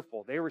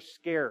fearful. They were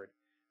scared.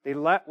 They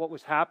let what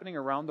was happening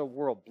around the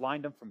world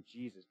blind them from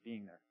Jesus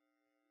being there.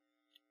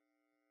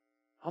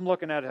 I'm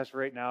looking at us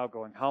right now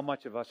going, how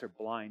much of us are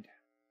blind?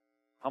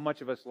 How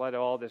much of us let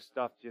all this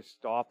stuff just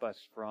stop us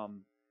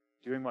from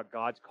doing what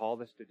God's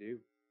called us to do?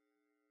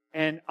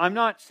 And I'm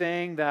not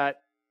saying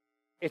that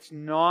it's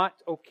not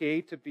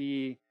okay to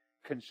be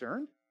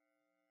concerned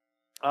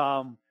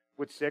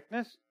with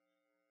sickness.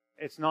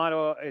 It's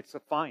a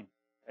fine.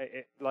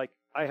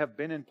 I have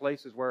been in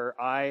places where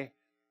I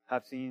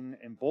have seen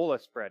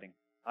Ebola spreading.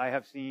 I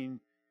have seen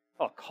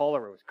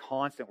cholera was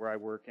constant where I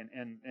work,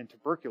 and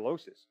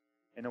tuberculosis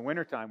in the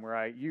wintertime where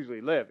I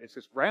usually live. It's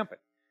just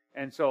rampant.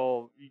 And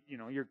so,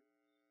 you're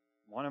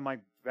one of my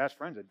best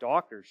friends, a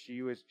doctor,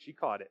 she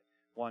caught it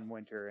one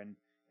winter, and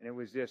it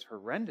was just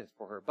horrendous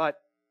for her. But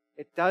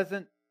it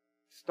doesn't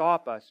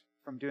stop us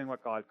from doing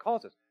what God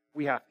calls us.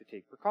 We have to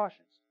take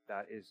precautions.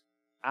 That is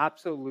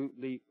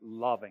absolutely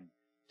loving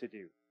to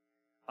do.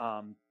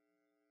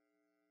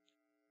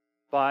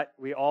 But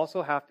we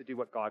also have to do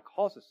what God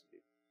calls us to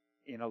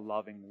do in a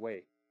loving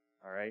way.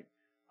 All right?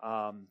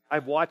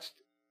 I've watched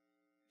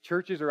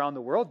churches around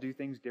the world do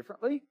things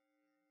differently.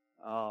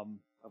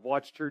 I've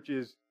watched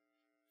churches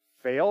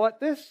fail at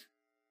this.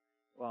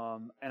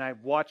 And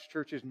I've watched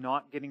churches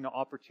not getting the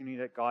opportunity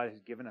that God has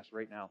given us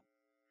right now.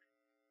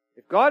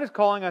 If God is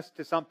calling us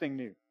to something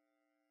new,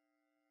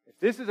 if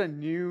this is a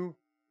new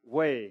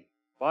way,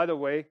 by the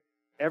way,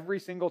 every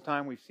single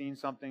time we've seen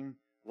something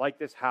like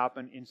this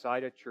happen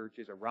inside of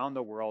churches around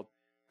the world,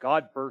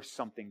 God bursts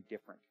something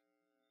different.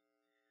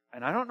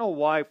 And I don't know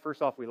why,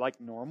 first off, we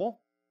like normal.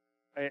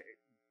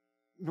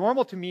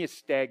 Normal to me is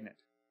stagnant.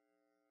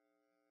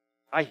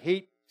 I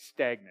hate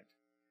stagnant.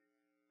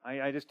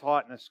 I just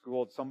taught in a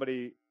school.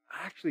 Somebody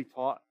actually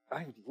taught.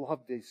 I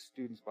love these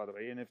students, by the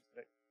way. And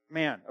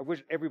I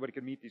wish everybody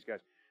could meet these guys.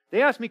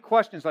 They asked me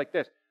questions like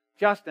this.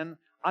 Justin,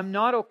 I'm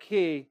not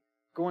okay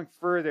going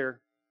further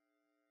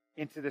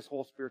into this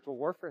whole spiritual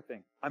warfare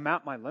thing. I'm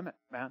at my limit,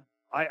 man.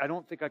 I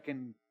don't think I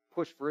can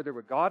push further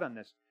with God on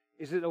this.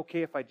 Is it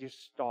okay if I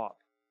just stop?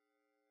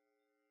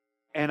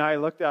 And I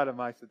looked at him,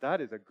 I said, that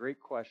is a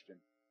great question.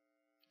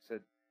 I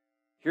said,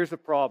 here's the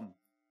problem.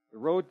 The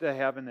road to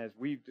heaven, as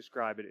we've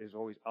described it, is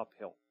always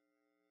uphill.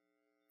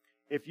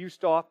 If you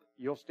stop,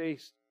 you'll stay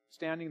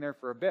standing there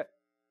for a bit.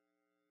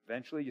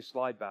 Eventually you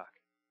slide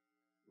back.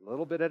 A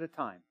little bit at a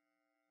time.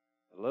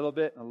 A little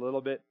bit and a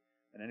little bit.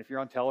 And then if you're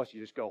on Telus, you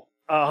just go,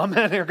 and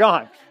they're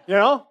gone. You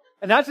know?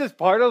 And that's just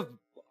part of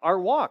our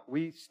walk.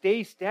 We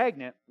stay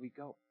stagnant, we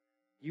go.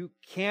 You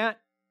can't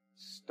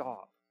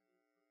stop.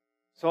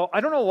 So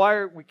I don't know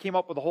why we came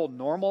up with the whole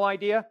normal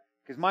idea,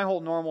 because my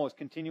whole normal is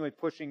continually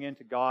pushing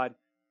into God,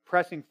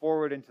 pressing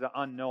forward into the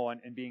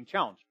unknown and being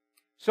challenged.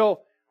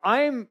 So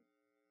I'm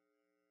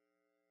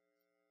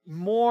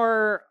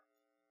more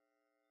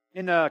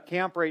in a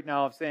camp right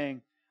now of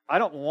saying, I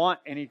don't want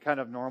any kind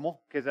of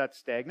normal because that's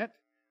stagnant.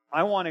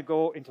 I want to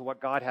go into what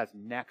God has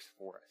next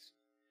for us.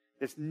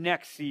 This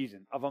next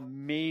season of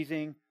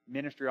amazing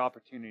ministry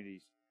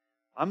opportunities.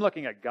 I'm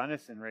looking at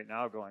Gunnison right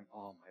now going,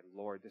 oh my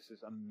Lord, this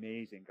is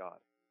amazing, God.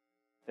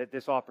 That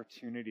this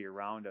opportunity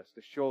around us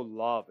to show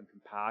love and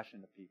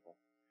compassion to people.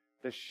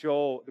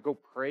 To go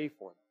pray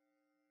for them.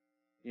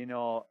 You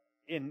know,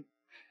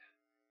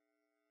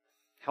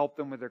 help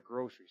them with their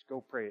groceries.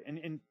 Go pray.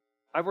 And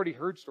I've already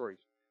heard stories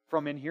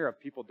from in here of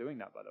people doing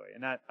that, by the way.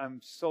 And that I'm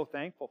so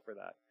thankful for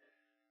that.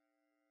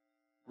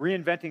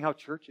 Reinventing how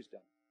church is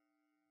done.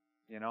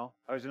 You know,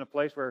 I was in a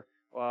place where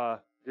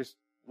just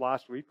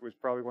last week was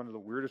probably one of the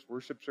weirdest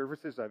worship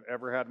services I've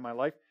ever had in my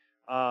life.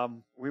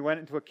 We went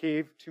into a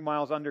cave 2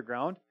 miles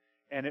underground,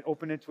 and it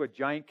opened into a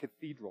giant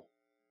cathedral.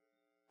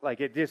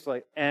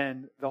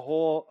 And the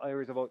whole, there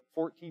was about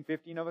 14,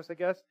 15 of us, I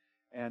guess.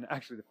 And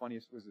actually the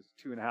funniest was this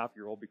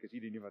 2.5-year-old, because he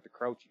didn't even have to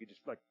crouch. He could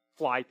just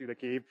fly through the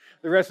cave.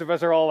 The rest of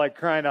us are all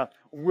trying to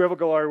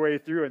wiggle our way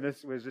through, and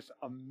this was just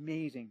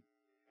amazing.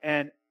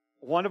 And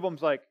one of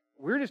them's like,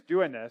 we're just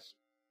doing this,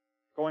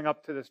 going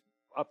up to this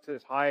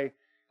high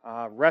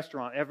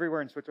restaurant.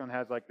 Everywhere in Switzerland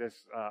has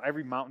this,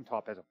 every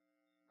mountaintop has a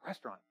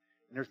restaurant.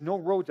 And there's no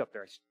roads up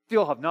there. I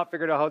still have not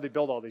figured out how they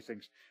build all these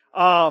things.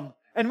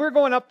 And we're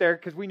going up there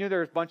because we knew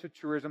there was a bunch of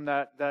tourism,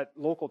 that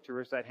local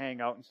tourists that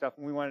hang out and stuff,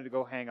 and we wanted to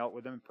go hang out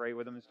with them and pray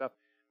with them and stuff.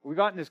 We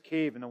got in this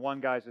cave, and the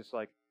one guy's just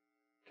like,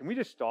 can we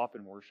just stop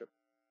and worship?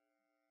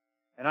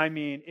 And I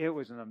mean, it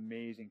was an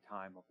amazing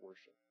time of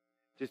worship.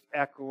 Just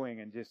echoing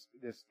and just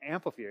this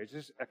amphitheater. It's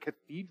just a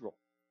cathedral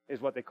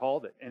is what they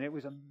called it. And it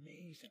was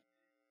amazing.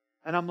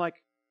 And I'm like,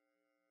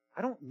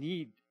 I don't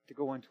need to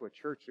go into a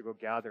church to go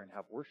gather and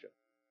have worship.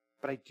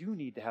 But I do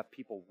need to have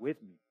people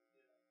with me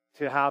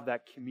to have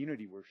that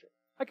community worship.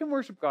 I can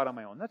worship God on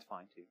my own. That's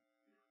fine too.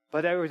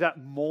 But there was that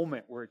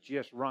moment where it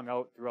just rung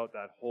out throughout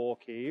that whole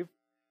cave.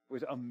 It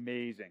was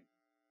amazing.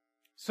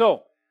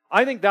 So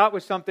I think that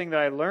was something that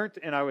I learned,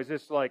 and I was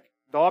just like,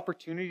 the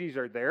opportunities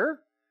are there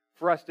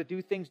for us to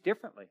do things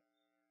differently.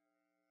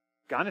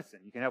 Gunnison,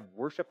 you can have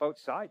worship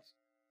outside.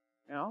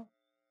 You know?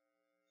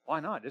 Why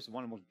not? This is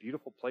one of the most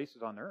beautiful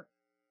places on earth.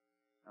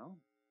 You know?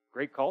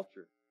 Great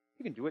culture.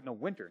 You can do it in the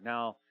winter.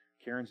 Now,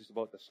 Karen's just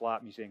about to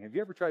slap me saying, have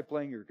you ever tried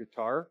playing your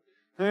guitar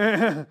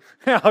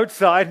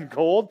outside and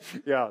cold?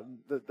 Yeah,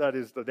 that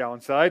is the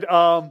downside.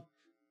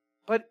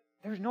 But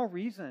there's no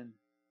reason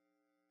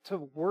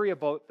to worry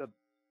about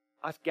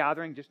us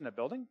gathering just in a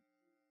building.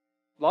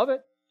 Love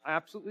it. I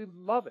absolutely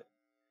love it.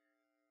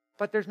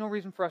 But there's no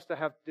reason for us to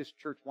have this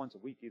church once a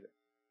week either.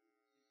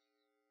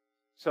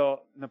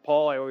 So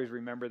Nepal, I always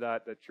remember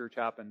that church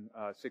happened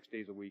 6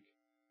 days a week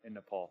in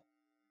Nepal.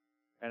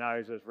 And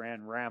I just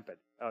ran rampant.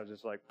 I was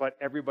just like, but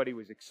everybody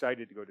was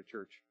excited to go to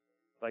church.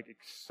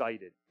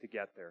 Excited to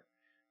get there.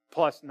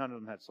 Plus, none of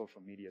them had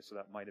social media, so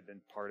that might have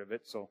been part of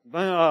it. So,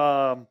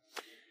 the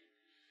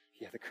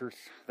curse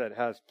that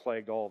has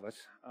plagued all of us.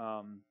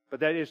 But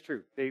that is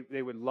true.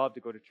 They would love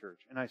to go to church.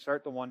 And I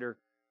start to wonder,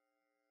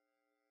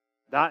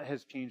 that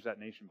has changed that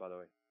nation, by the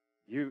way.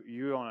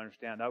 You don't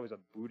understand. That was a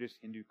Buddhist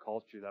Hindu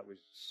culture that was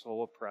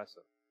so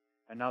oppressive.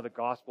 And now the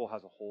gospel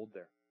has a hold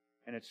there.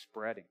 And it's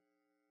spreading.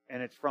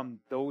 And it's from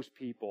those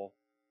people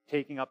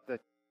taking up the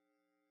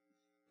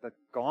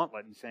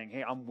gauntlet and saying,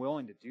 hey, I'm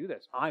willing to do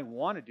this. I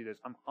want to do this.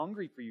 I'm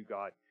hungry for you,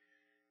 God.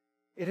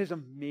 It is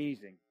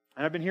amazing.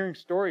 And I've been hearing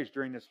stories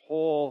during this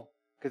whole,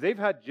 because they've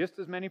had just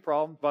as many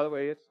problems. By the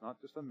way, it's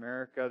not just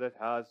America that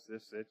has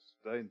this. It's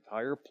the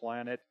entire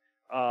planet.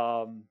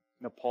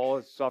 Nepal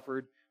has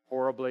suffered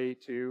horribly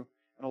too.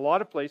 And a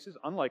lot of places,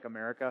 unlike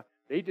America,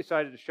 they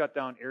decided to shut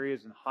down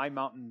areas in high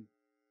mountain.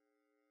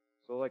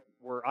 So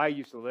where I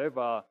used to live,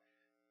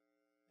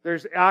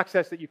 there's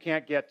access that you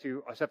can't get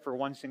to except for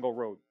one single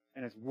road.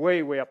 And it's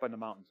way, way up in the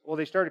mountains. Well,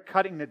 they started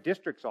cutting the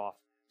districts off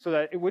so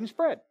that it wouldn't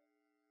spread.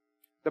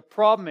 The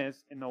problem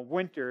is, in the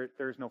winter,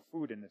 there's no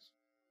food in this.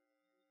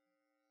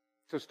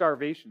 So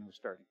starvation was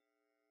starting.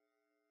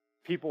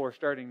 People were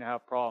starting to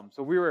have problems.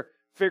 So we were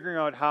figuring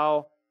out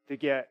how to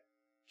get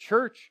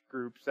church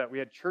groups, that we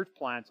had church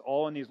plants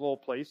all in these little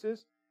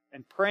places,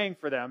 and praying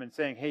for them and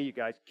saying, hey, you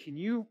guys, can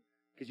you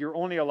because you're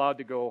only allowed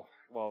to go,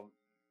 well,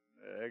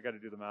 I got to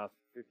do the math,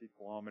 50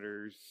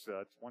 kilometers,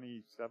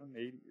 27,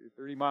 80,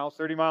 30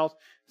 miles,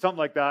 something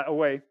like that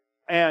away,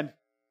 and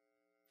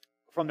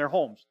from their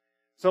homes.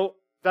 So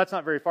that's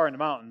not very far in the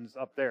mountains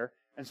up there.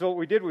 And so what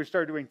we did was we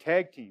started doing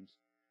tag teams.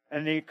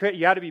 And you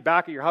had to be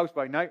back at your house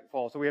by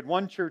nightfall. So we had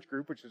one church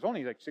group, which was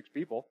only like 6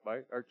 people.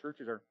 Right? Our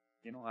churches are,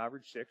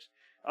 average 6.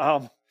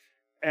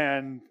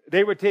 And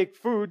they would take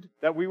food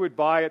that we would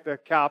buy at the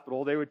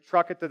Capitol. They would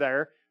truck it to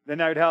there.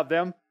 Then I would have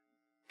them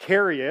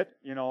carry it,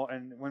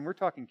 and when we're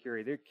talking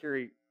carry, they'd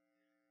carry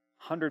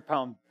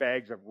 100-pound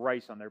bags of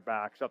rice on their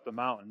backs up the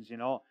mountains,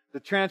 to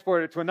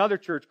transport it to another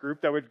church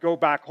group that would go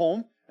back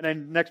home, and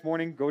then next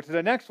morning go to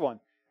the next one.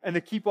 And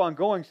to keep on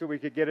going so we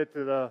could get it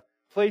to the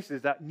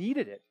places that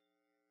needed it.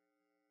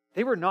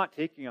 They were not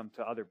taking them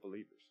to other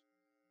believers.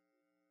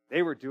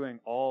 They were doing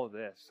all of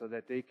this so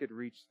that they could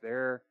reach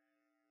their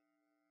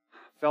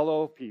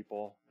fellow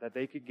people, that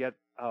they could get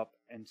up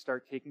and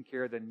start taking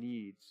care of the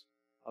needs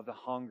of the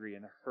hungry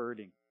and the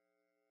hurting.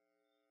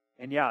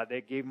 And yeah, they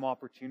gave them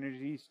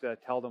opportunities to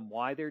tell them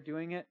why they're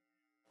doing it,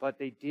 but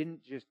they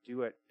didn't just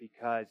do it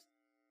because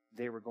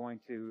they were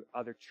going to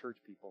other church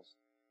peoples.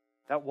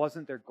 That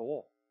wasn't their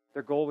goal.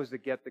 Their goal was to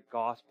get the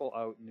gospel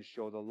out and to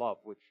show the love,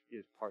 which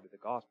is part of the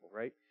gospel,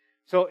 right?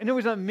 So, and it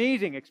was an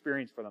amazing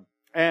experience for them.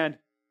 And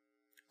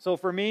so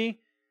for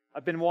me,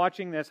 I've been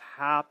watching this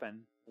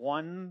happen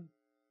one,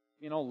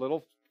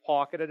 little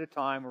pocket at a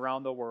time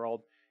around the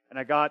world, and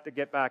I got to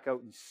get back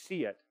out and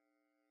see it.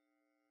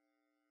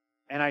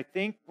 And I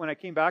think when I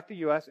came back to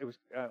the U.S., it was,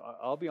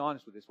 I'll be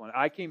honest with this one,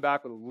 I came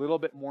back with a little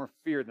bit more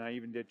fear than I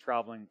even did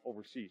traveling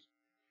overseas.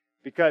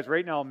 Because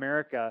right now,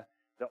 America,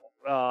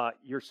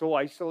 you're so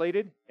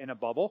isolated in a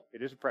bubble.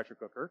 It is a pressure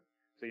cooker,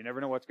 so you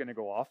never know what's going to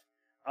go off.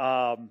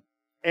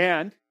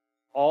 And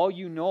all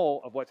you know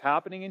of what's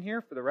happening in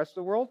here for the rest of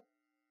the world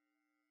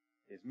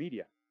is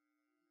media.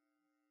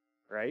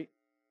 Right?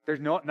 There's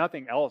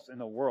nothing else in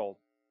the world.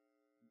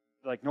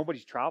 Like,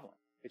 nobody's traveling.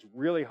 It's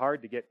really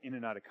hard to get in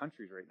and out of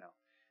countries right now.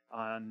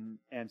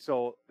 And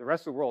so the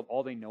rest of the world,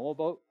 all they know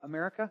about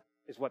America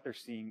is what they're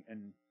seeing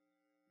in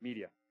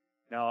media.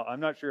 Now, I'm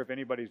not sure if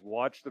anybody's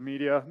watched the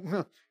media.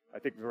 I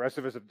think the rest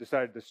of us have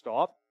decided to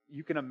stop.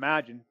 You can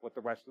imagine what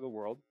the rest of the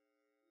world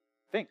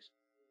thinks.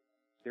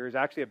 There is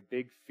actually a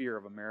big fear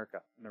of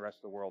America in the rest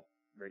of the world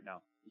right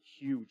now. A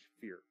huge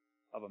fear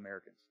of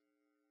Americans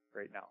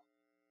right now.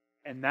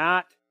 And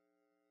that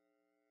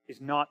is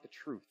not the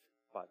truth,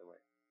 by the way.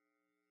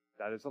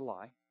 That is a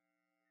lie.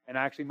 And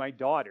actually, my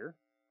daughter,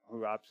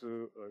 who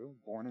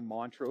born in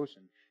Montrose,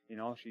 and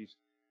she's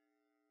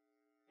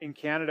in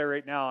Canada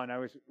right now,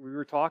 and we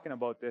were talking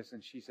about this,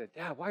 and she said,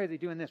 "Dad, why are they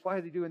doing this? Why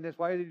are they doing this?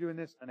 Why are they doing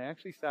this?" And I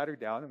actually sat her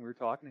down and we were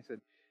talking. I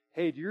said,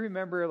 "Hey, do you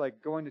remember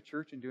going to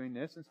church and doing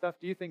this and stuff?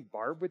 Do you think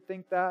Barb would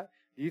think that?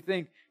 Do you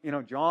think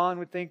John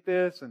would think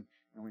this?" And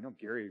we know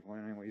Gary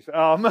went anyways.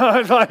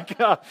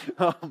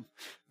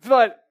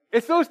 But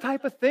it's those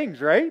type of things,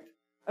 right?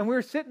 And we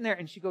were sitting there,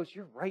 and she goes,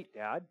 "You're right,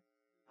 Dad.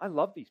 I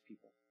love these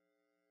people."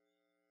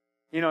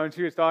 And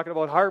she was talking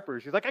about Harper.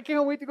 She's like, "I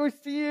can't wait to go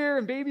see her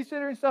and babysit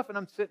her and stuff." And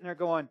I'm sitting there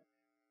going,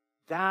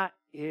 that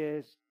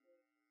is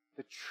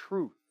the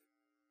truth.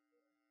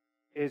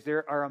 Is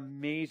there are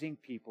amazing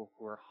people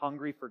who are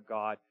hungry for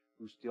God,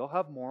 who still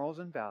have morals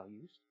and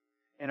values,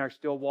 and are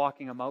still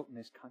walking them out in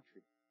this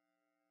country.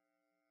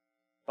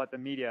 But the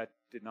media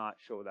did not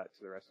show that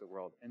to the rest of the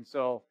world. And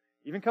so,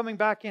 even coming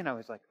back in, I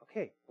was like,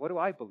 okay, what do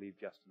I believe,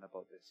 Justin,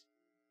 about this?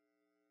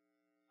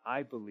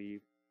 I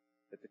believe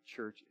that the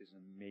church is an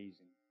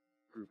amazing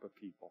group of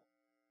people.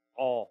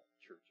 All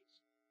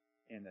churches.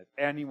 And that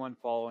anyone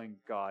following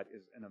God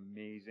is an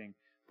amazing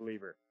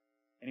believer.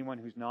 Anyone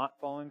who's not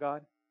following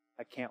God,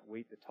 I can't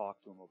wait to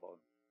talk to them about him.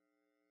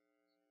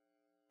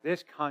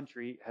 This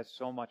country has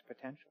so much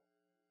potential.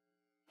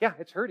 Yeah,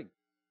 it's hurting.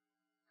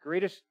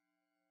 Greatest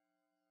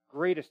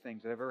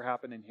things that have ever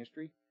happened in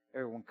history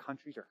are when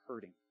countries are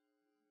hurting.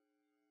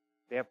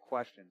 They have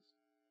questions.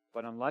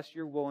 But unless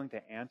you're willing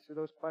to answer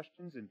those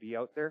questions and be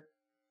out there,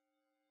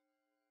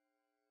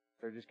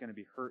 they're just going to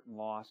be hurt and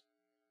lost.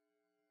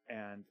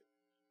 And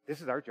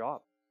this is our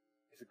job,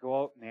 is to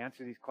go out and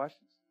answer these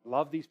questions.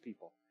 Love these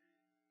people.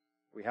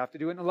 We have to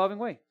do it in a loving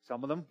way.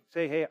 Some of them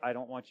say, "Hey, I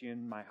don't want you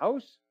in my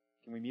house.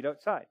 Can we meet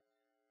outside?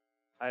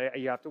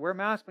 You have to wear a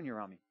mask when you're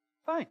around me."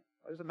 Fine.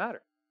 What does it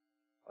matter?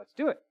 Let's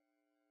do it.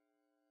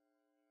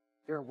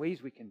 There are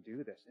ways we can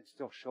do this and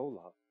still show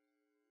love.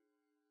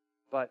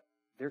 But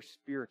their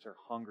spirits are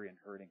hungry and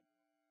hurting.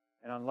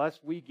 And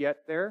unless we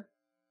get there,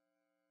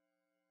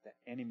 the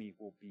enemy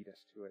will beat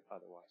us to it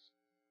otherwise.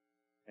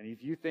 And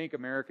if you think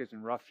America's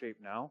in rough shape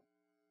now,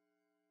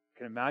 you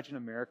can imagine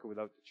America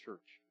without the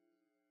church.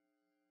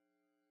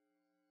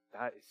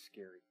 That is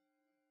scary.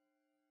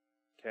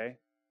 Okay?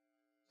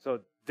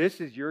 So this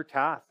is your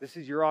task. This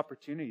is your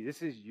opportunity.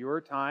 This is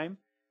your time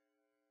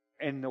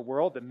in the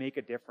world to make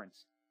a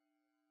difference.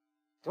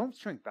 Don't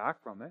shrink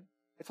back from it.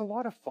 It's a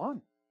lot of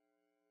fun.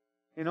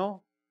 You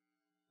know?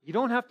 You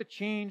don't have to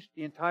change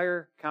the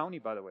entire county,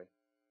 by the way.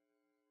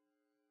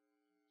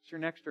 It's your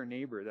next door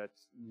neighbor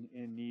that's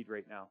in need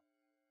right now.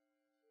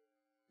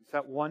 It's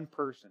that one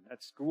person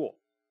at school.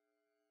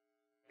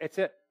 It's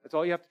it. That's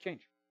all you have to change.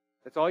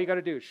 That's all you got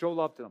to do is show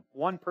love to them.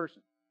 One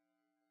person.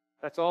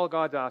 That's all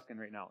God's asking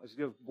right now, is to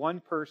give one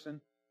person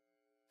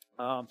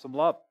some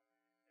love.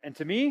 And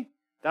to me,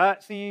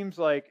 that seems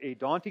like a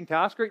daunting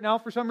task right now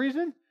for some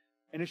reason,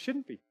 and it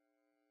shouldn't be.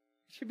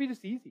 It should be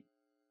just easy.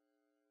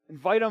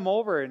 Invite them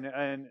over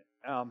and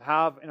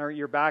have in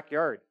your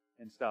backyard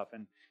and stuff.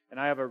 And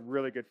I have a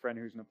really good friend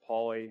who's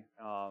Nepali.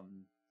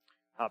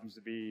 Happens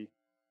to be,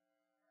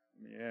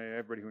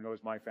 everybody who knows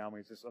my family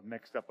is just a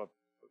mixed up of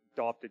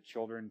adopted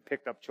children,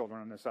 picked up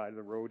children on the side of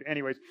the road.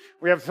 Anyways,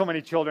 we have so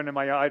many children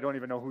I don't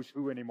even know who's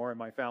who anymore in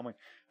my family.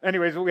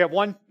 Anyways, we have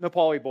one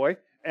Nepali boy,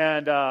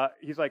 and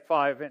he's like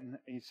 5, and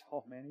his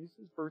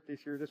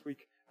birthday's here this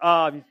week.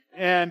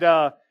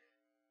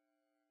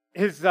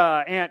 His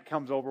aunt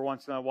comes over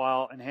once in a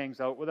while and hangs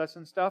out with us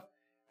and stuff.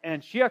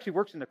 And she actually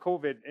works in the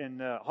COVID in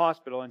the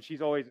hospital, and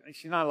she's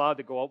not allowed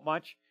to go out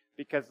much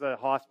because the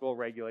hospital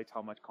regulates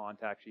how much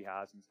contact she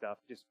has and stuff,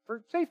 just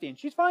for safety, and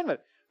she's fine with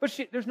it. But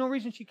there's no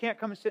reason she can't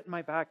come and sit in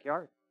my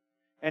backyard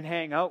and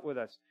hang out with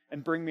us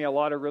and bring me a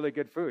lot of really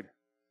good food.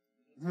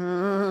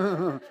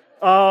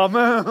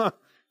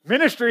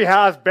 Ministry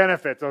has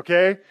benefits,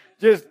 okay?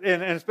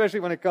 And especially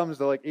when it comes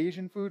to like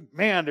Asian food,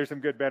 man, there's some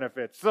good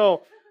benefits.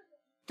 So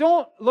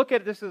don't look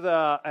at this as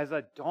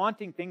a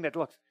daunting thing that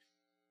looks.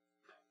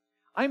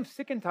 I'm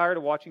sick and tired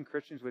of watching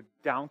Christians with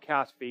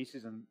downcast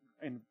faces,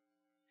 and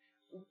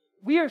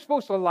we are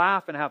supposed to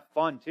laugh and have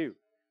fun too.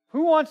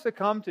 Who wants to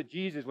come to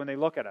Jesus when they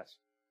look at us?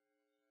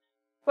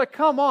 Like,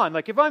 come on.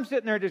 Like, if I'm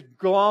sitting there just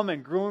glum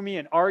and gloomy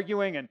and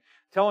arguing and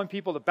telling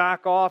people to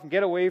back off and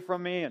get away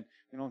from me and,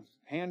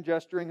 hand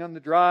gesturing on the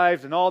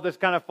drives and all this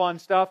kind of fun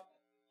stuff,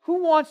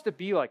 who wants to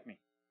be like me?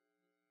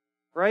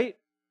 Right?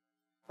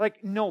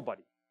 Like,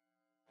 nobody.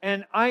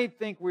 And I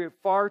think we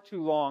far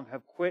too long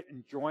have quit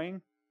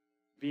enjoying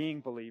being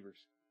believers.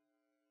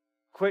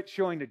 Quit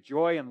showing the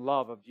joy and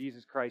love of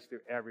Jesus Christ through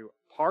every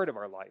part of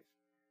our life.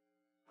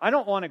 I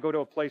don't want to go to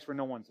a place where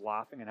no one's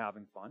laughing and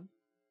having fun.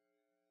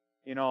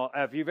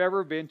 If you've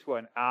ever been to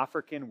an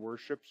African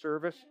worship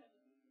service,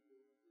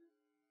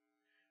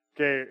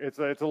 okay, it's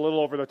a little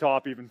over the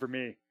top even for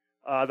me.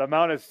 The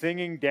amount of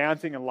singing,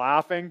 dancing, and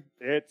laughing,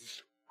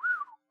 it's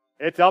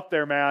up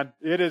there, man.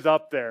 It is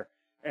up there.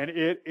 And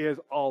it is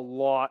a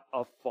lot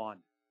of fun.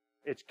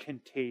 It's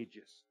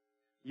contagious.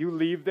 You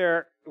leave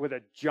there with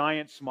a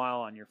giant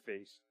smile on your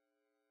face.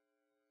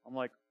 I'm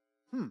like,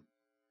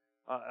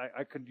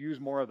 I could use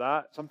more of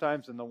that.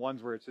 Sometimes in the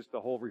ones where it's just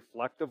the whole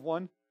reflective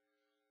one.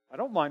 I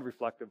don't mind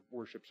reflective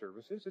worship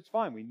services. It's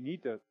fine. We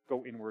need to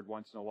go inward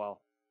once in a while.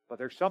 But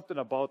there's something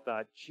about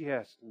that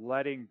just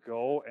letting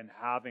go and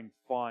having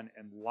fun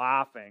and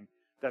laughing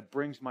that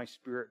brings my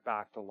spirit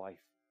back to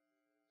life.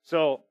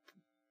 So,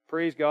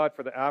 praise God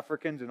for the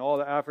Africans and all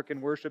the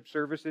African worship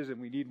services, and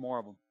we need more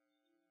of them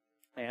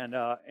and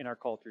in our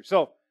culture.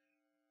 So,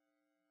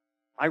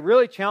 I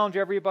really challenge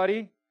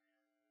everybody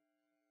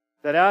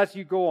that as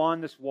you go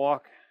on this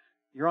walk,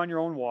 you're on your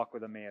own walk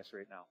with Emmaus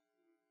right now.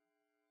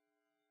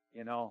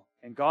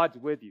 And God's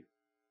with you.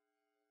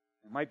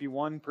 There might be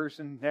one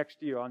person next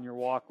to you on your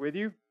walk with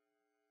you,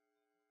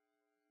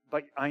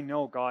 but I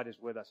know God is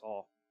with us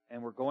all.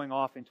 And we're going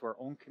off into our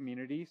own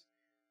communities,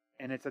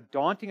 and it's a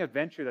daunting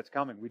adventure that's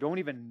coming. We don't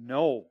even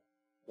know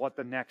what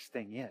the next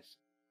thing is.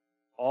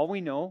 All we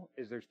know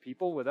is there's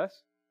people with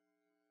us,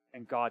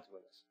 and God's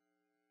with us.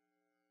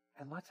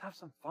 And let's have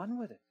some fun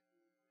with it.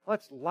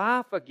 Let's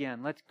laugh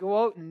again. Let's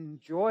go out and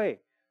enjoy.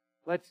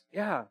 Let's,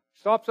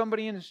 stop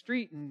somebody in the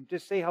street and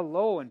just say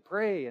hello and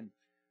pray. And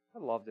I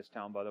love this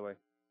town, by the way.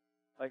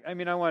 I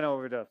went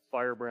over to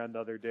Firebrand the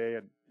other day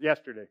and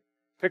yesterday.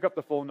 Pick up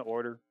the phone to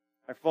order.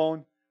 I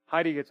phone.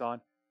 Heidi gets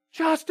on.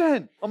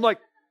 Justin! I'm like,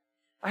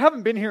 I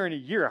haven't been here in a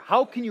year.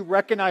 How can you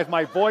recognize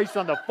my voice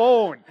on the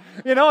phone?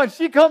 And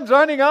she comes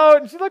running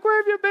out and she's like, where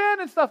have you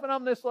been? And stuff. And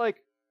I'm just like,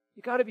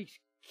 you got to be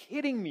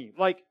kidding me.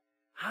 Like,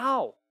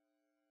 how?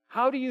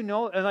 How do you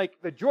know? And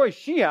the joy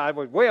she had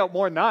was way out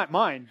more than not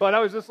mine. But I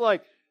was just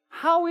like,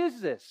 how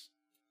is this?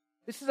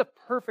 This is a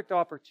perfect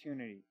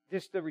opportunity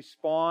just to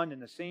respond in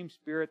the same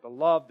spirit, the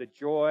love, the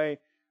joy.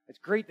 It's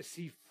great to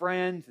see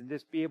friends and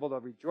just be able to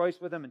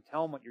rejoice with them and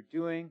tell them what you're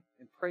doing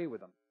and pray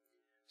with them.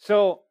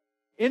 So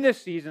in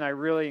this season, I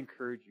really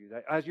encourage you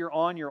that as you're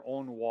on your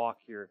own walk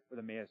here with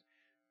Emmaus,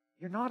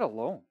 you're not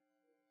alone.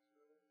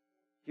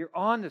 You're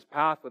on this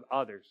path with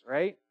others,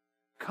 right?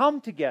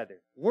 Come together,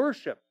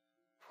 worship,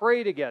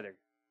 pray together,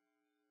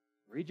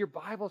 read your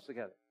Bibles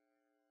together.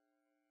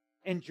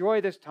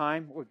 Enjoy this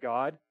time with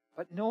God,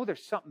 but know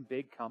there's something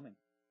big coming.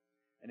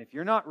 And if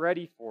you're not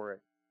ready for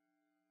it,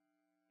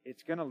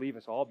 it's going to leave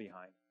us all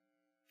behind.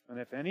 And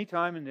if any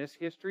time in this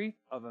history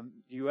of the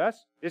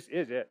U.S., this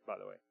is it, by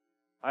the way.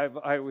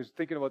 I was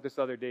thinking about this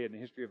other day in the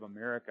history of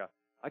America.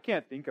 I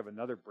can't think of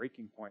another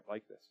breaking point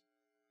like this.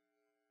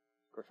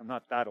 Of course, I'm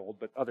not that old,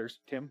 but others,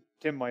 Tim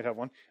might have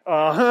one.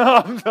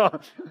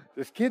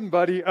 Just kidding,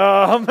 buddy.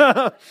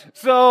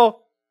 So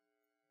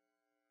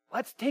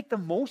let's take the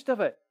most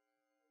of it.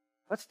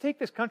 Let's take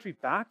this country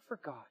back for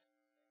God.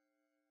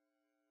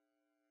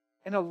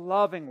 In a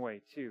loving way,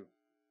 too.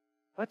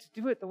 Let's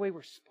do it the way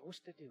we're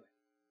supposed to do it.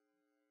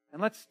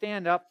 And let's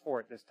stand up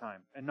for it this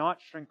time and not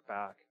shrink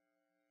back.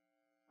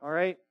 All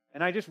right?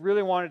 And I just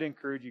really wanted to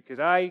encourage you because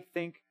I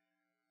think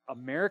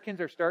Americans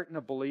are starting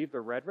to believe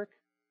the rhetoric.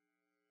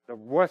 The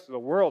rest of the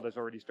world has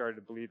already started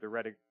to believe the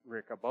rhetoric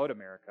about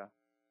America.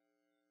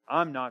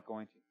 I'm not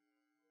going to.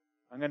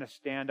 I'm going to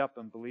stand up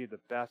and believe the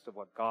best of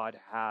what God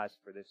has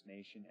for this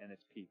nation and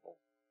its people.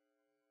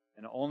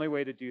 And the only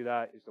way to do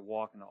that is to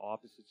walk in the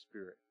opposite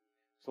spirit.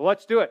 So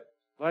let's do it.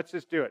 Let's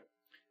just do it.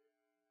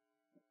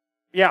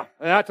 Yeah,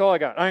 that's all I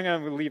got. I'm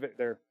going to leave it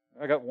there.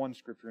 I got one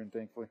scripture in,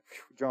 thankfully.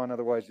 John,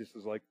 otherwise, this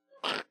is like...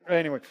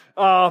 Anyway.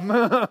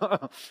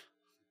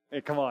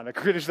 Hey, come on. I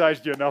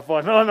criticized you enough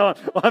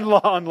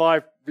on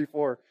live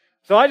before.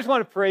 So I just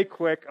want to pray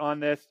quick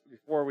on this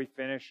before we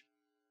finish.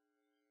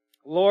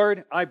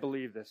 Lord, I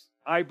believe this.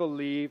 I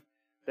believe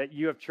that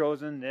you have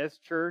chosen this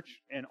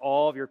church and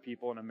all of your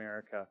people in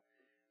America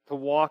to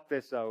walk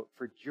this out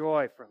for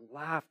joy, for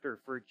laughter,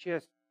 for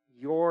just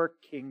your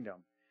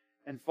kingdom.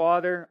 And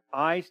Father,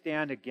 I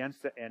stand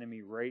against the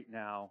enemy right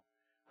now.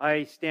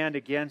 I stand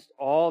against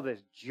all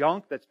this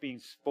junk that's being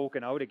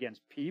spoken out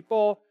against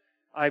people.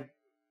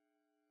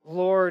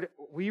 Lord,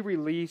 we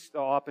release the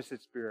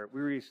opposite spirit. We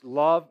release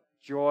love,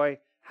 joy,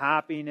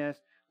 happiness.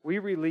 We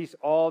release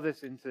all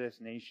this into this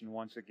nation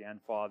once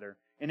again, Father,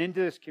 and into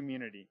this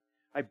community.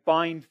 I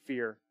bind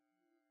fear.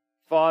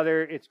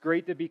 Father, it's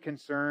great to be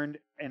concerned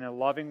in a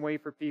loving way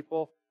for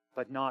people,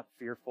 but not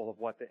fearful of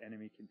what the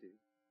enemy can do.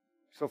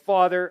 So,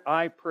 Father,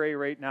 I pray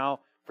right now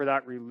for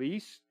that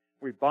release.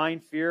 We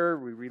bind fear.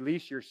 We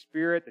release your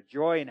spirit, the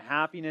joy and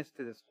happiness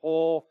to this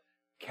whole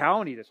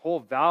county, this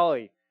whole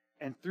valley.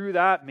 And through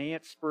that, may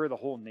it spur the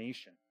whole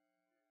nation.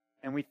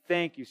 And we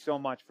thank you so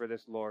much for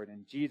this, Lord.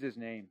 In Jesus'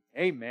 name,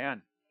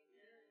 amen.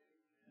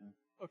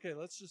 Okay,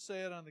 let's just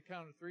say it on the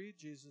count of 3.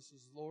 Jesus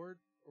is Lord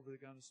over the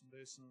Gunnison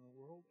Basin and the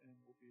world, and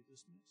we'll be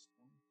dismissed.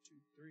 1, 2,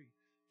 3.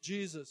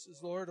 Jesus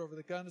is Lord over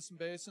the Gunnison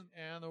Basin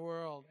and the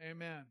world.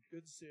 Amen.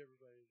 Good to see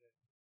everybody today.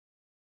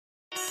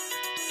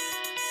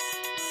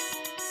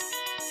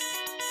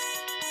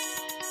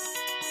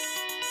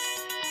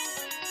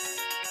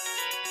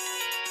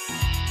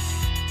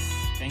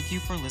 Thank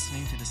you for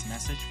listening to this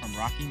message from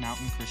Rocky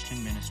Mountain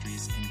Christian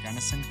Ministries in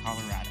Gunnison,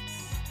 Colorado.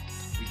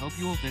 We hope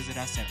you will visit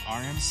us at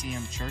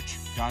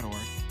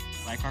rmcmchurch.org,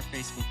 like our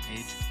Facebook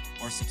page,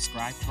 or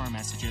subscribe to our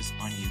messages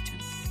on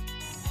YouTube.